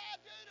must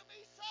I do to be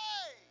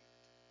saved?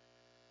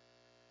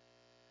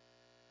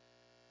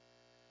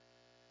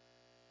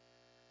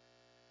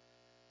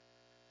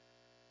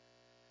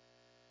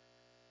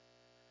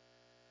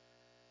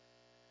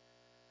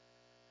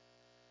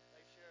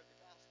 They shared the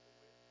gospel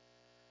with him.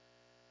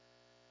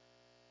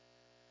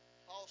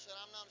 Paul said,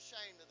 I'm not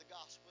ashamed of the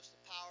gospel. It's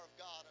the power of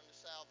God unto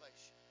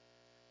salvation.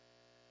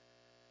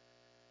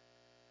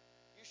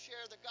 You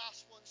share the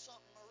gospel and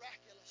something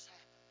miraculous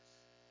happens.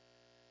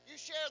 You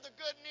share the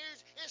good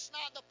news. It's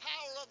not the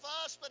power of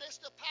us, but it's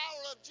the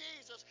power of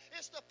Jesus.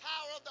 It's the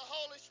power of the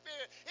Holy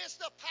Spirit. It's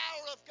the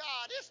power of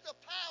God. It's the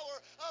power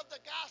of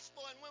the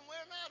gospel. And when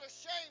we're not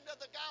ashamed of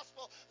the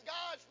gospel,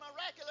 God's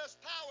miraculous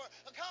power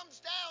comes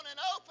down and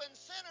opens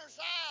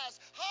sinners' eyes,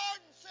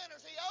 hardened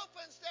sinners. He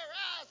opens their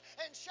eyes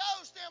and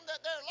shows them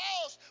that they're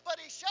lost, but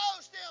He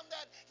shows them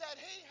that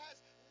He has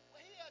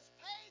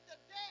paid the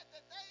debt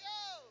that they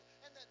owe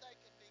and that they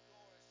can be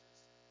gloriously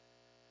saved.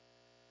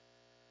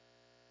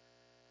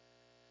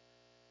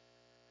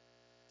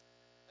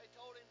 They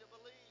told him to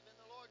believe in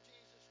the Lord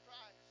Jesus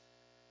Christ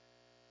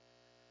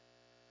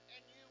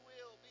and you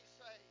will be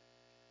saved.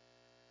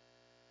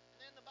 And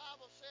then the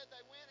Bible said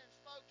they went and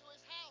spoke to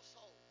his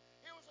household.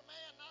 Here was a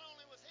man, not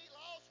only was he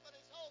lost, but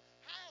his whole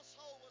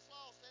household was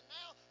lost. And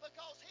now,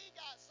 because he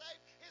got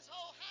saved, his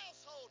whole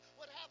household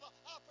would have an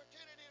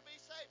opportunity to be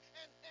saved.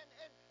 And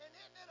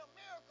isn't it a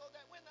miracle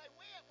that when they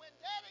went, when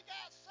Daddy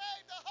got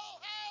saved, the whole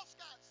house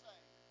got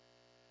saved?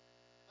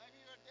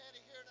 Maybe you're a daddy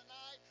here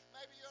tonight.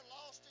 Maybe you're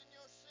lost in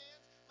your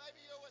sins.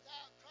 Maybe you're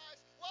without Christ.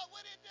 What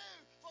would it do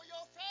for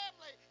your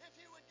family if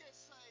you would get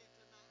saved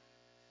tonight?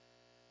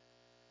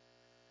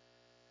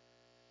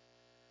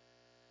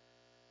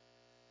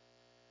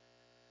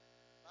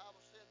 The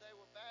Bible said they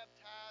were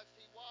baptized.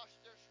 He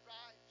washed their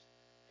stripes.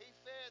 He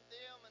fed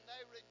them and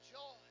they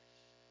rejoiced,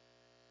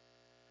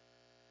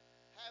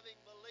 having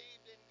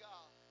believed in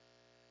God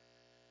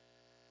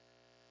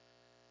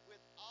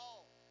with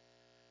all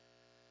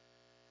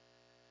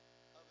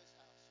of his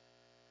household.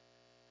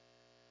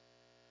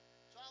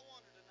 So I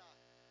wonder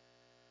tonight,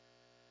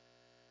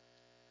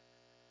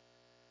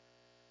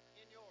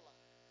 in your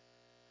life,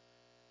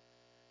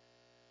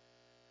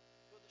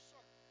 will the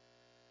circle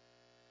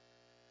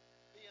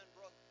be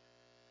unbroken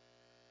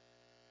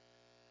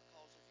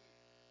because of you?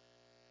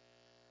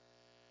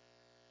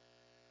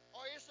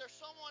 Or is there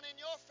someone in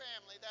your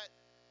family that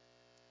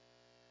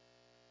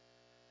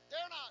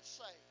they're not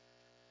saved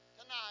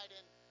tonight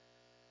and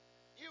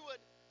you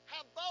would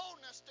have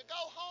boldness to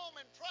go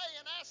home and pray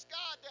and ask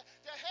God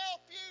to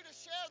help you to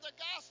share the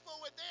gospel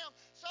with them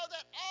so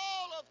that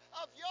all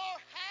of your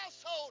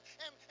household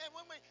and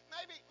when we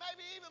maybe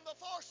even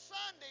before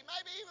Sunday,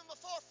 maybe even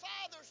before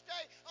Father's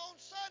Day on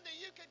Sunday,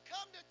 you could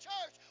come to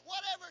church,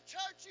 whatever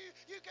church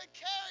you could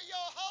carry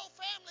your whole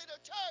family to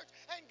church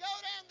and go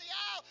down the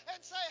aisle and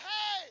say,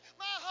 hey,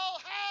 my whole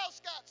house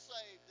got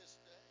saved this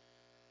day.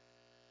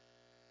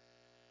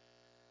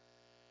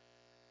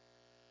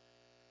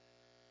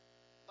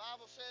 The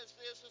Bible says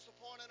this is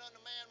appointed unto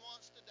man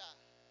once to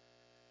die,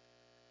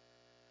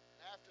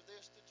 and after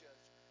this the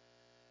judgment.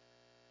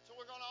 So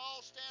we're going to all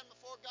stand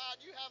before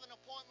God. You have an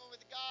appointment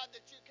with God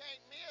that you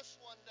can't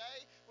miss one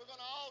day. We're going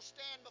to all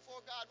stand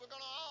before God. We're going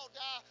to all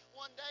die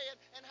one day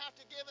and have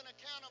to give an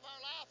account of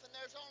our life, and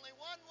there's only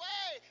one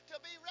way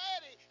to be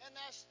ready, and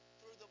that's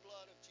through the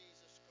blood of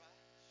Jesus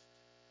Christ.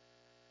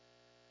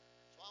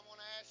 So I'm going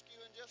to ask you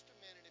in just a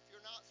minute, if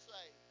you're not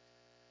saved,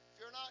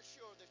 if you're not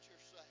sure that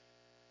you're saved,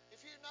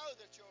 if you know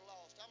that you're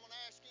lost, I'm going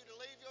to ask you to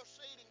leave your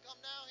seat and come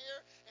down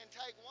here and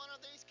take one of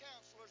these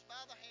counselors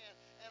by the hand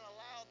and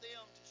allow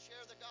them to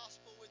share the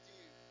gospel with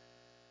you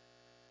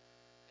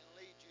and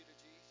lead you to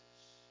Jesus.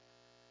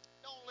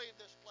 Don't leave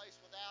this place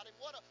without him.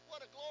 What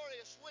a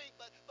glorious week,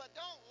 but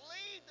don't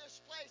leave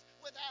this place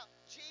without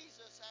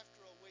Jesus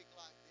after a week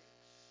like this.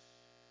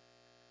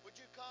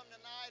 Would you come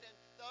tonight, and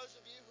those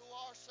of you who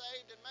are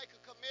saved, and make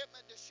a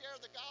commitment to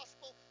share the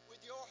gospel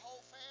with your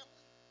whole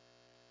family?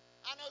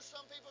 I know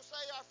some people say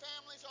our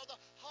families are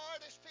the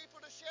hardest people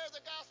to share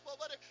the gospel,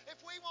 but if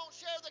we won't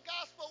share the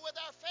gospel with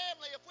our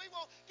family, if we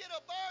won't get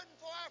a burden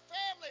for our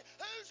family,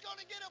 who's going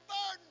to get a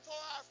burden for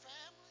our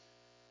family?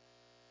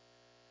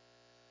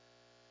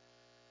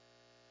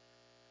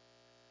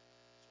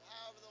 So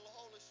however the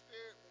Holy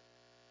Spirit would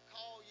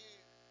call you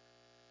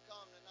to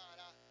come tonight,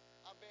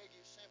 I beg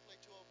you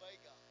simply to obey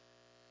God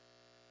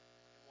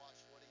and watch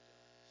what He does.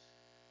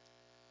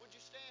 Would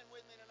you stand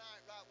with me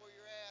tonight right where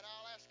you're at?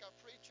 I'll ask our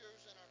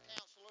preachers and our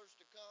counselors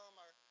to come,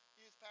 our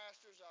youth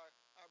pastors,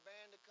 our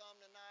band to come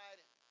tonight.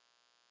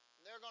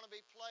 And they're going to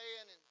be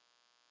playing and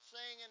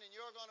singing, and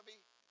you're going to be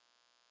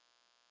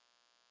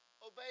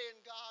obeying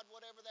God,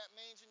 whatever that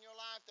means in your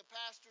life. The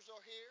pastors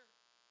are here.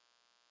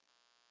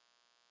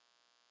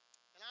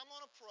 And I'm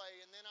going to pray,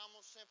 and then I'm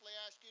going to simply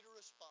ask you to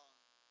respond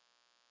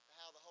to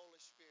how the Holy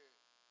Spirit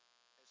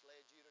has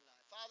led you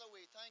tonight. Father,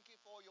 we thank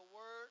you for your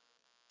word.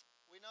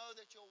 We know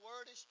that your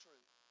word is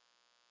true.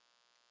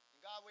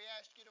 God, we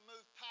ask you to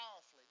move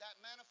powerfully, that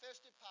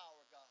manifested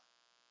power, God,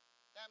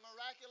 that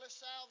miraculous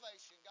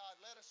salvation, God,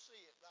 let us see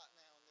it right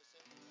now in this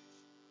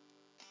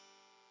invitation.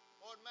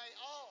 Lord, may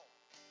all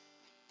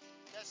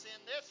that's in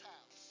this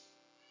house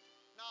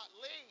not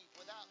leave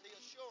without the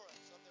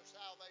assurance of their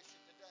salvation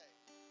today.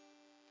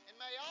 And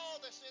may all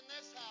that's in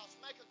this house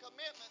make a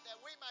commitment that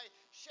we may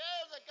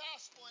share the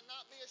gospel and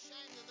not be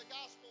ashamed of the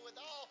gospel with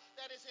all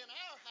that is in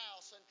our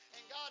house. And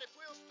God, if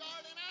we'll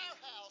start in our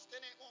house, then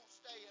it won't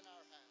stay in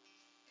our house.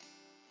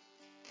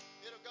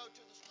 It'll go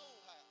to the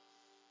schoolhouse.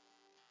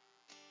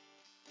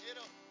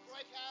 It'll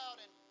break out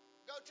and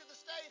go Lord, to the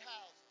state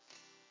houses.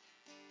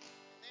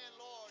 And then,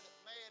 Lord,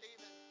 may it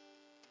even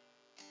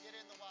get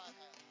in the White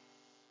House.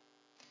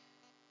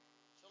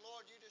 So,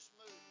 Lord, you just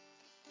move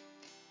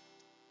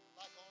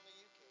like only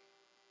you can.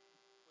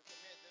 We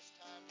commit this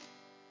time to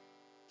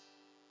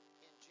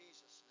you. In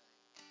Jesus'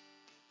 name.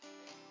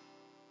 Amen.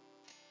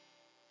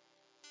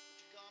 Would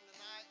you come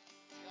tonight?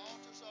 The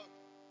altar's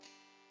open.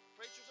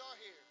 Preachers are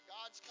here.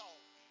 God's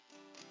calling.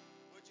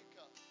 Would you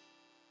come?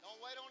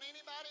 Don't wait on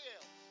anybody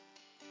else.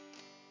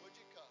 Would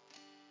you come?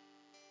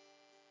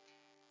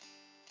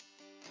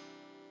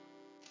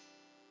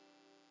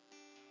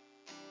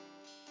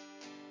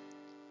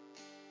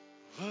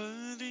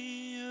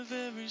 Worthy of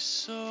every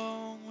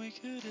song we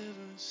could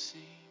ever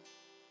sing,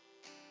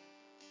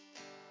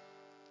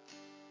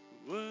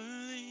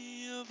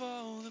 worthy of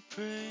all the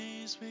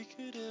praise we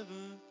could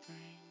ever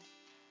bring,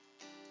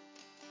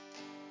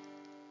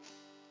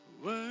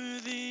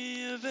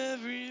 worthy of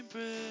every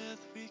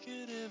breath we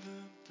could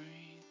ever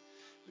breathe.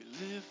 We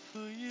live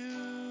for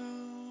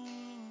you,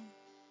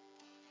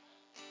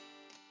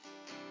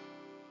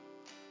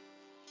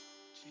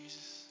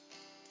 Jesus.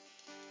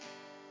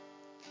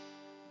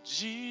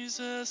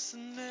 Jesus, the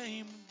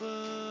name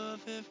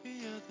above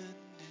every other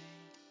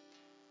name.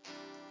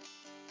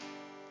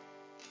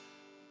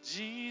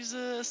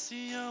 Jesus,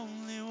 the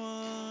only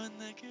one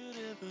that could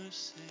ever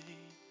save.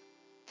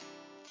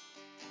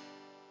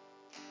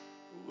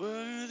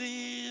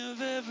 Worthy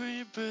of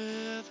every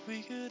breath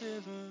we could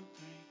ever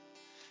breathe.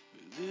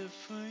 We live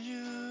for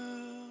you.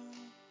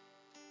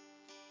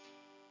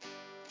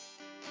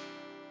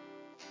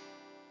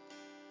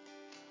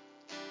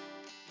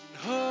 And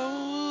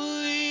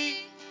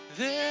holy,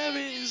 there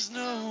is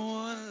no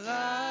one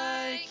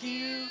like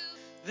you.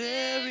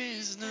 There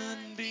is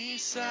none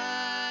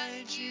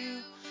beside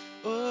you.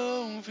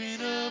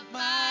 Open up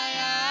my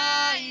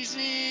eyes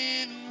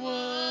in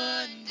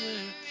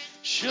wonder.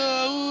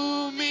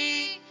 Show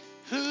me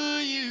who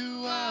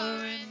you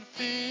are and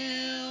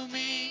fill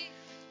me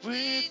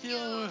with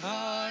your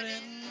heart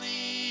and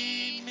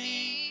lead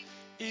me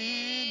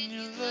in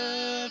your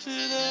love to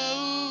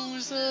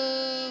those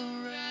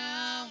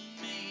around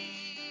me.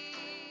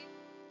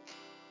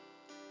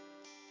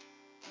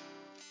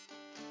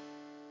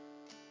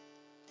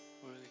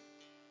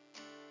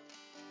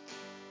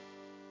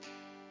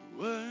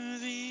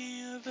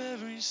 Worthy of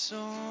every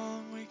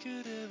song we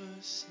could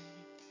ever sing,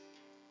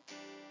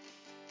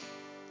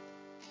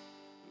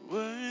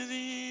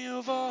 worthy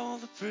of all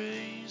the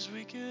praise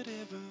we could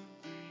ever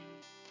bring,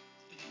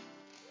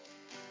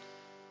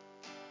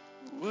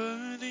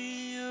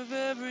 worthy of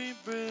every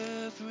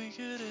breath we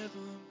could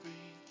ever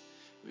breathe.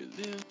 We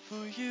live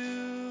for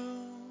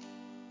you,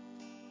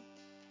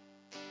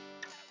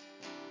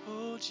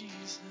 oh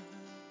Jesus.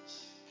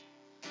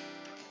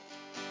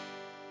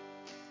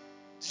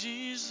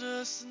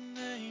 Jesus, the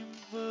name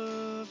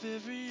above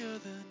every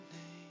other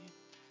name.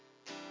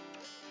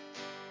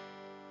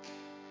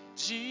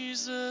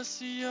 Jesus,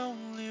 the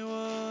only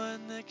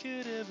one that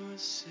could ever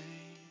save.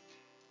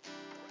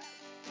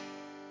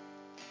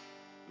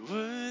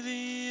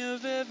 Worthy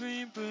of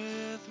every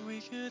breath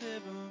we could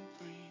ever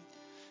breathe.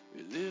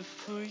 We live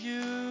for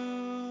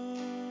you.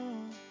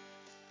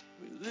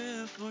 We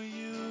live for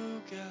you,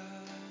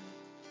 God.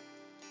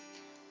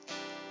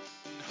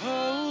 And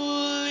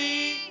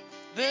holy,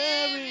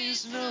 there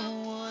is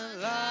no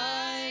one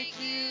like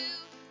you.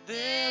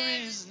 There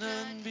is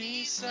none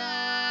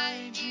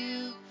beside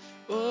you.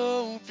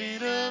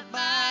 Open up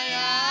my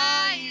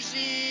eyes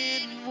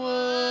in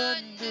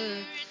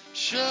wonder.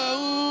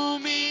 Show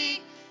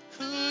me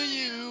who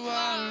you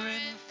are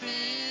and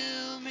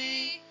fill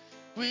me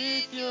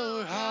with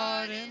your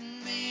heart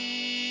and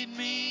lead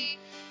me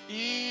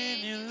in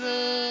your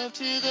love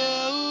to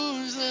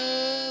those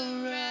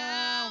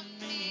around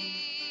me.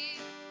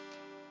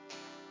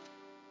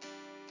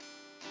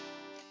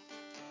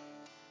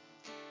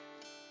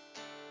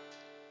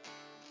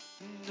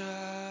 And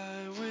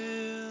I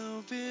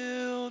will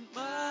build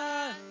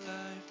my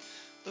life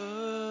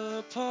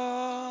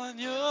upon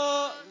your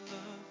love.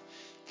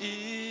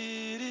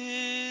 It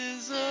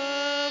is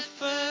a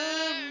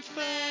firm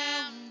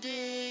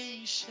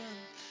foundation,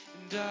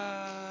 and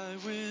I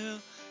will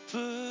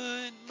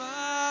put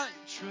my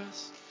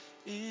trust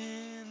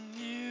in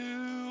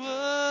you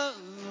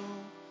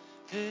alone,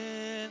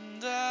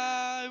 and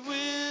I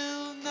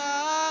will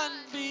not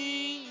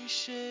be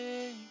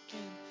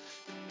shaken,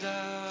 and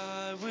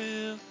I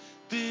will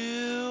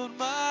build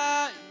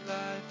my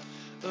life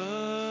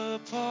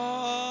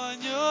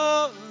upon your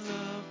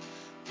love.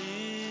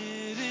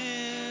 It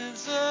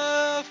is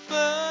a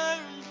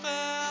firm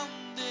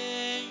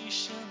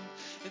foundation,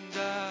 and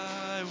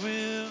I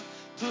will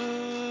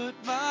put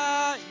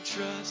my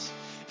trust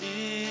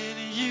in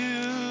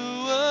you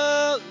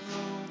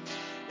alone,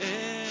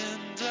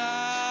 and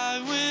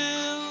I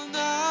will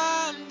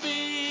not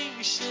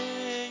be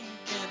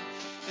shaken.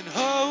 And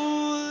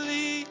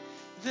holy,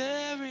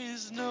 there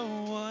is no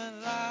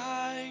one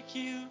like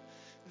you.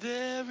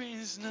 There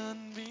is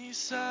none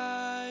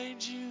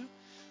beside you.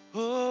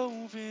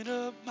 Open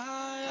up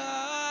my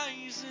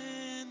eyes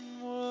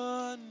in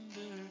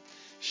wonder.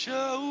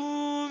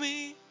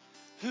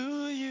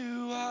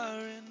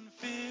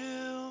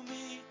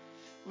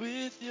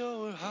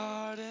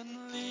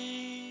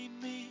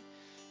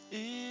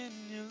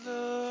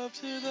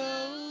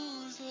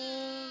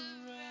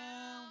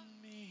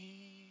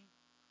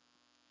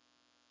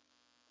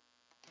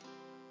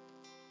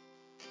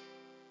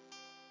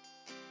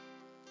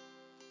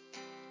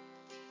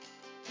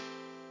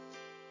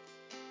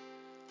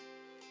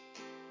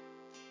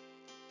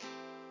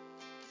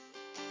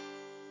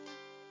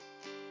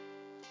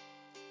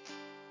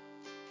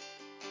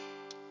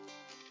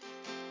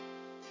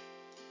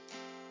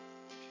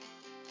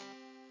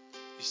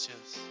 is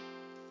just.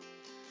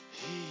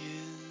 He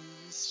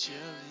is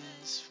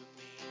jealous for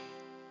me.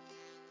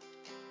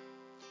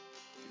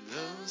 He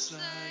loves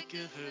like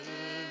a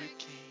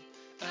hurricane.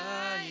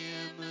 I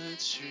am a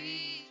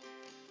tree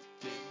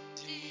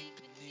bending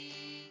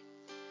beneath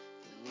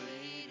the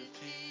weight of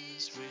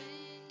his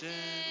wind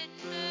and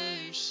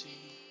mercy.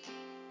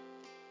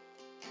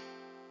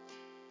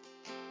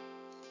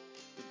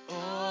 But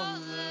all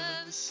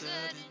of a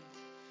sudden,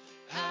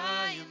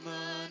 I am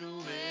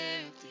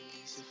unaware of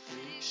these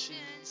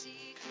afflictions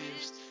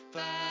eclipsed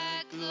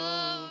by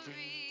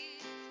glory.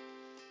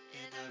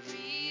 And I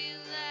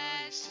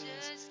realize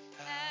just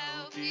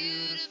how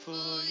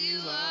beautiful you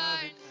are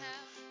and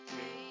how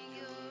great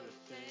your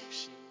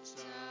affections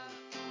are.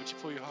 Would you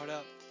pour your heart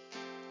out?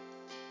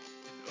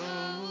 And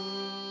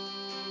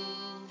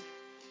oh,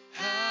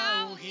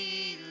 how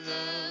he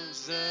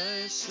loves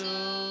us so.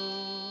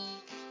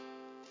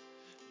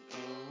 Oh,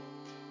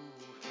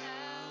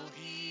 how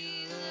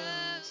he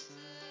loves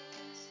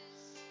us.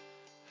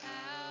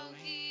 How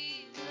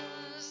he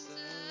loves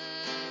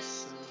us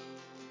so.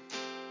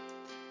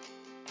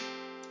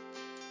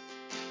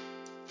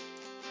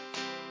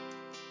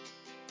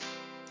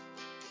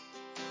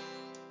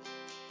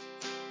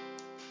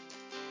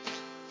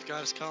 If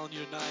God is calling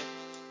you tonight,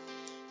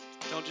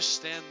 don't just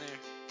stand there.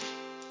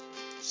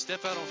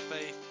 Step out on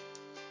faith.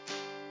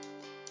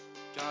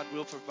 God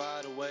will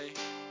provide a way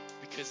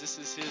because this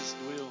is His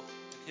will,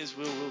 and His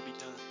will be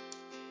done.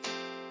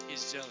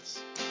 He's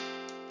jealous.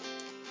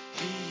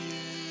 He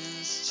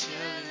is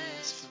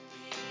jealous for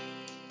me.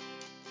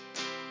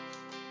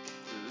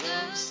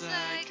 Love's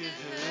like a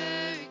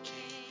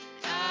hurricane.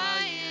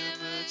 I am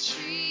a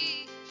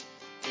tree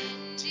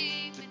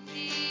bending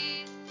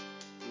beneath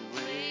the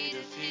weight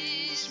of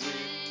His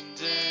wind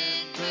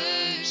and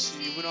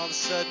mercy. When all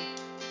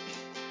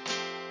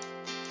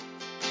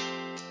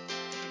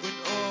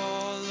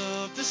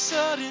of a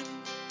sudden,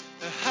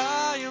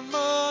 I am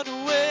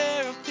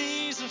unaware of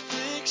these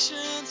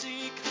afflictions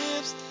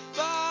eclipsed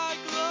by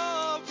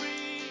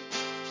glory,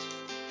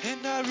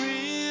 and I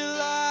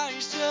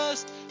realize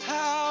just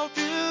how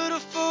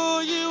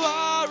beautiful you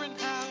are and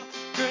how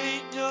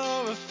great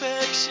your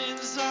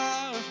affections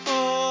are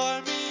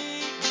for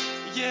me.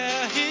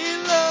 Yeah, He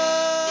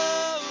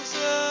loves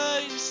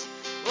us.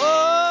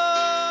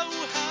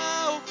 Oh,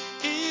 how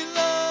He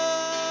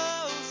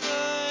loves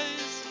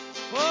us.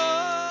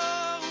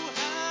 Oh,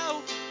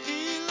 how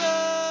He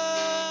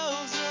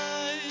loves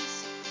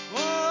us.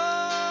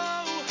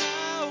 Oh,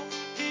 how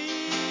He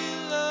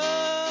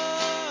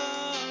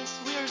loves.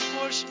 We are His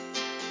portion.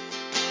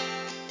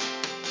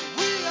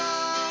 We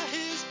are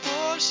His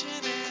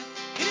portion, and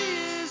He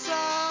is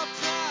our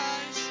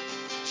prize.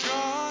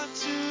 Drawn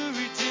to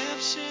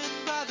redemption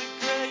by the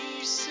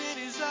grace in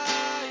His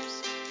eyes.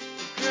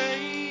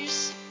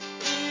 Grace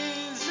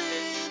is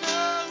an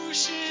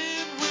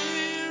ocean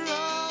we're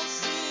all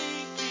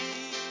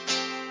sinking.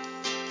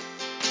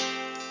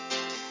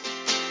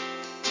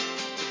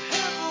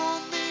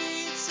 Heaven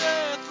meets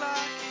earth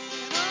like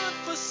an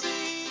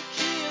unforeseen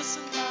kiss,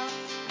 and my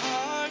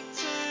heart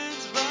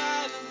turns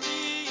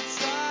violently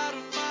inside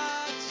of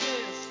my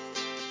chest.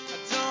 I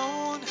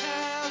don't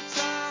have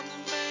time to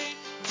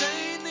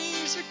maintain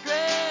these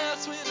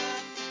regrets when I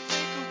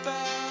think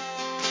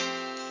about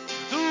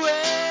the way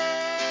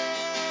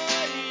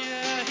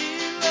He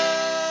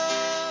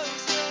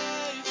loves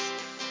us.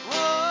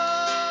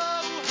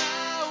 Oh,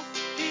 how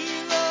He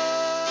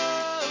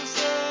loves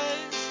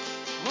us.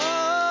 Oh,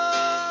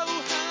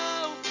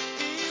 how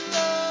He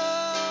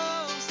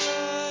loves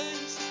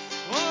us.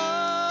 Oh,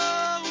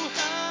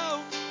 how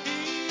He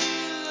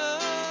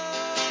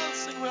loves.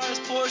 Sing, we are His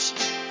portion.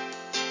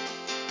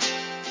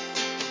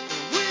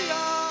 We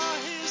are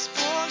His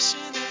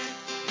portion, and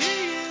He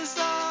is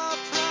our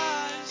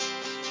prize.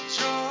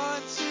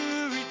 Drawn to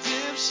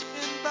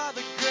redemption by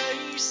the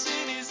grace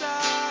in His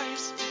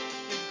eyes.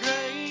 And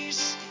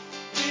grace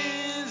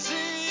is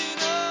an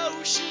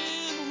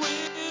ocean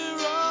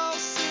we're all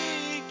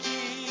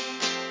sinking.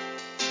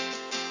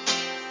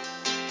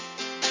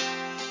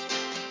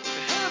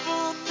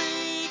 Heaven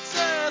meets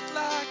earth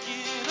like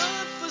an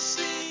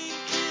unforeseen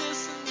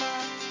kiss, and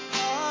my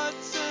heart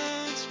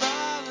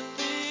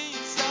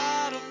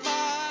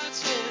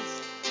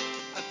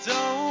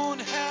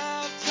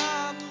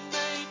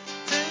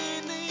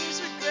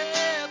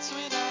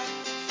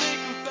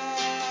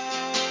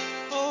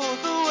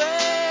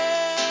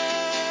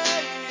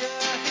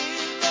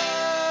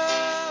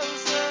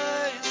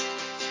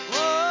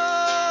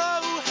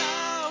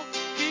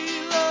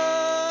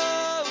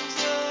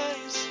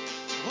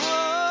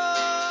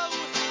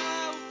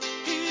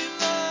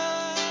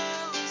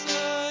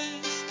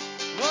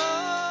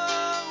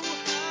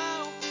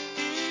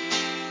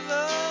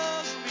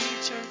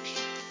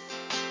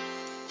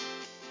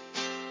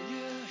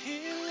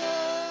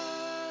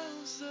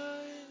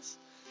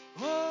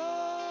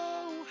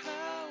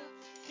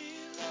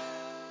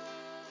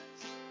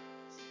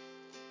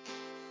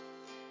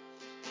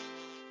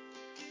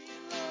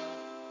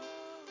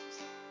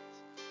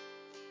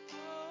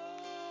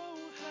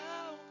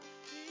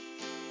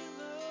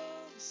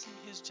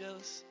is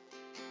jealous.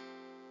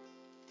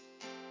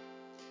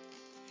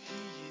 He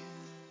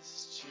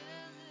is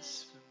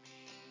jealous for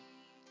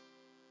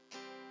me.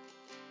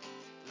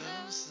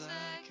 Love's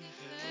like a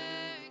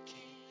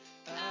hurricane.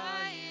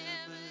 I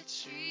am a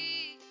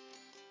tree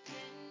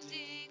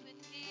bending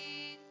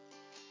beneath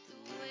the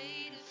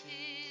weight of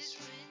his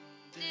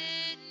wind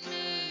and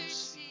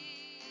mercy.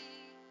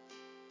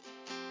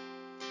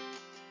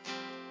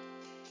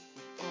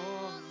 When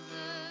all of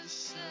a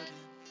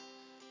sudden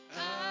I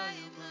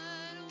am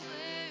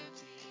unaware of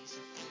these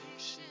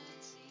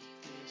afflictions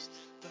eclipsed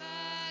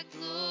by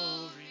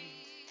glory,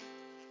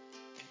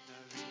 and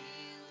I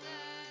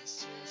realize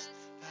just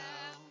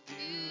how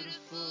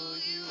beautiful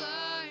you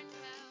are and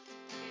how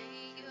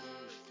great your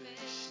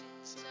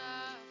affections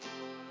are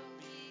for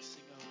me.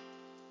 Sing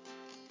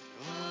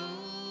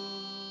oh,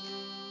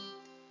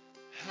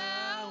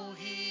 how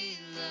he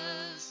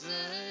loves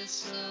us,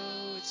 so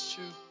it's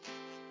true.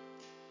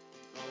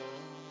 Oh,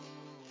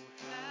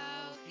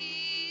 how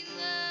he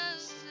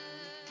loves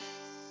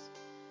us,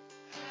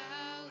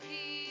 how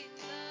he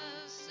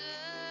loves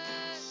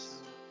us.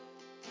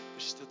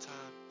 There's still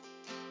time.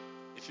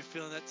 If you're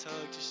feeling that tug,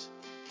 just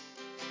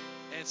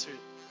answer it.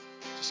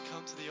 Just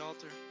come to the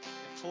altar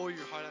and pour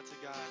your heart out to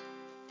God.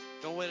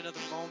 Don't wait another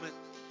moment,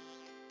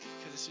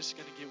 because it's just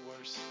going to get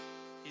worse.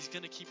 He's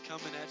going to keep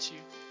coming at you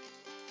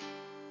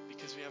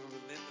because we have a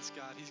relentless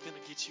God. He's going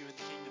to get you in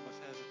the kingdom of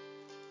heaven,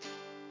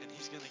 and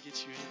he's going to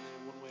get you in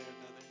there one way or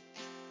another.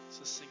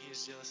 So sing He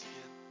is jealous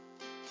again.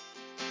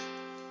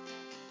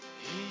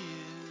 He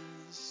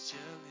is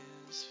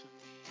jealous for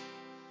me.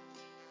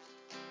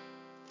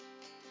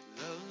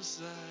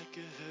 Love's like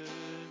a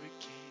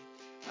hurricane.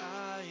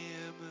 I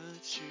am a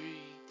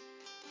tree